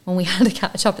teachers when we had to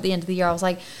catch up at the end of the year, I was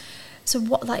like, so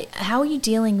what, like, how are you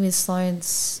dealing with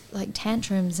Sloane's like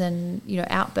tantrums and,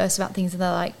 outbursts about things? And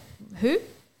they're like, who?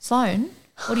 Sloane?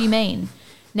 What do you mean?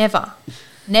 Never.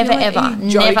 Never, You're like, ever, "Are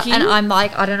you never. joking?" And I'm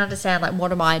like, I don't understand. Like,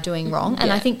 what am I doing wrong? And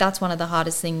Yeah. I think that's one of the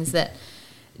hardest things that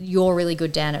you're really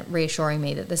good, Dan, at reassuring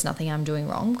me that there's nothing I'm doing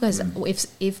wrong. Because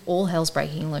if all hell's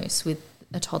breaking loose with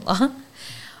a toddler,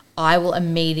 I will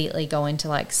immediately go into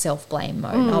like self-blame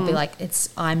mode. And I'll be like,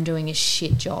 I'm doing a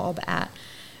shit job at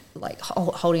like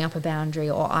holding up a boundary,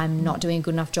 or I'm not doing a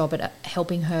good enough job at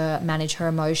helping her manage her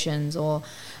emotions, or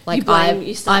like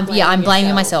I'm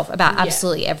blaming myself about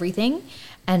absolutely everything.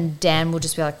 And Dan will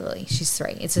just be like, Lily, she's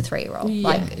 3. It's a 3-year-old. Yeah.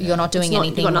 Like, you're not doing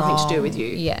anything You've got nothing wrong. to do with you.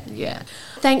 Yeah.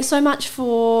 Thanks so much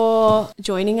for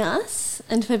joining us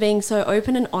and for being so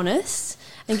open and honest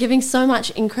and giving so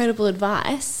much incredible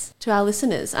advice to our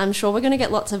listeners. I'm sure we're going to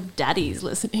get lots of daddies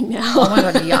listening now. Oh my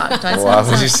God, yuck. Don't Why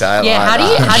say would you say it Yeah, like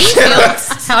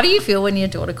that? how do you feel when your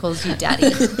daughter calls you daddy?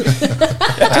 Don't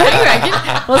you reckon?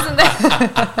 Wasn't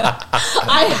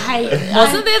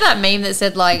there that meme that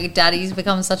said like daddy's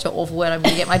become such an awful word, I'm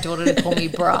gonna get my daughter to call me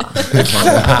bruh?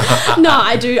 No,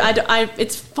 I do.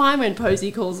 It's fine when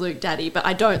Posey calls Luke daddy, but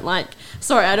I don't like.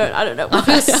 Sorry, I don't know. I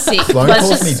feel sick. Sloan But it's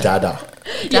calls me just- Dada.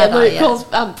 Yeah,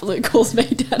 Dada, Luke calls me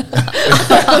Dada.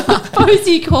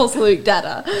 Posey calls Luke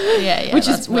Dada. Yeah, which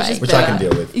that's is which is great. Which I can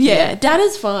deal with. Yeah,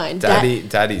 Dada's fine.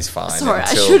 Daddy's fine. Sorry, I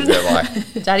until shouldn't- they're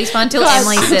like, Daddy's fine till Guys,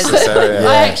 Emily says it. so, yeah.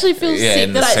 I actually feel Yeah, sick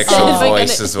in that the I said sexual we're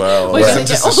voice gonna- as well. It we're gonna wasn't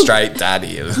just get a all- straight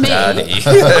daddy. It was Me. daddy.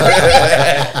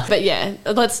 But yeah,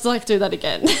 let's like do that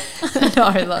again.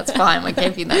 No, that's fine. We're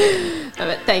keeping that.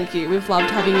 But thank you. We've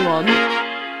loved having you on.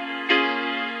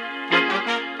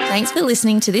 Thanks for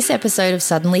listening to this episode of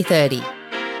Suddenly 30.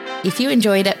 If you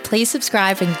enjoyed it, please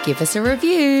subscribe and give us a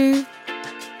review.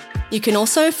 You can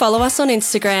also follow us on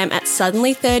Instagram at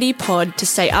Suddenly30pod to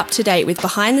stay up to date with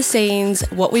behind the scenes,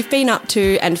 what we've been up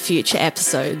to, and future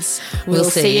episodes. We'll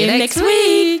see you next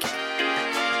week.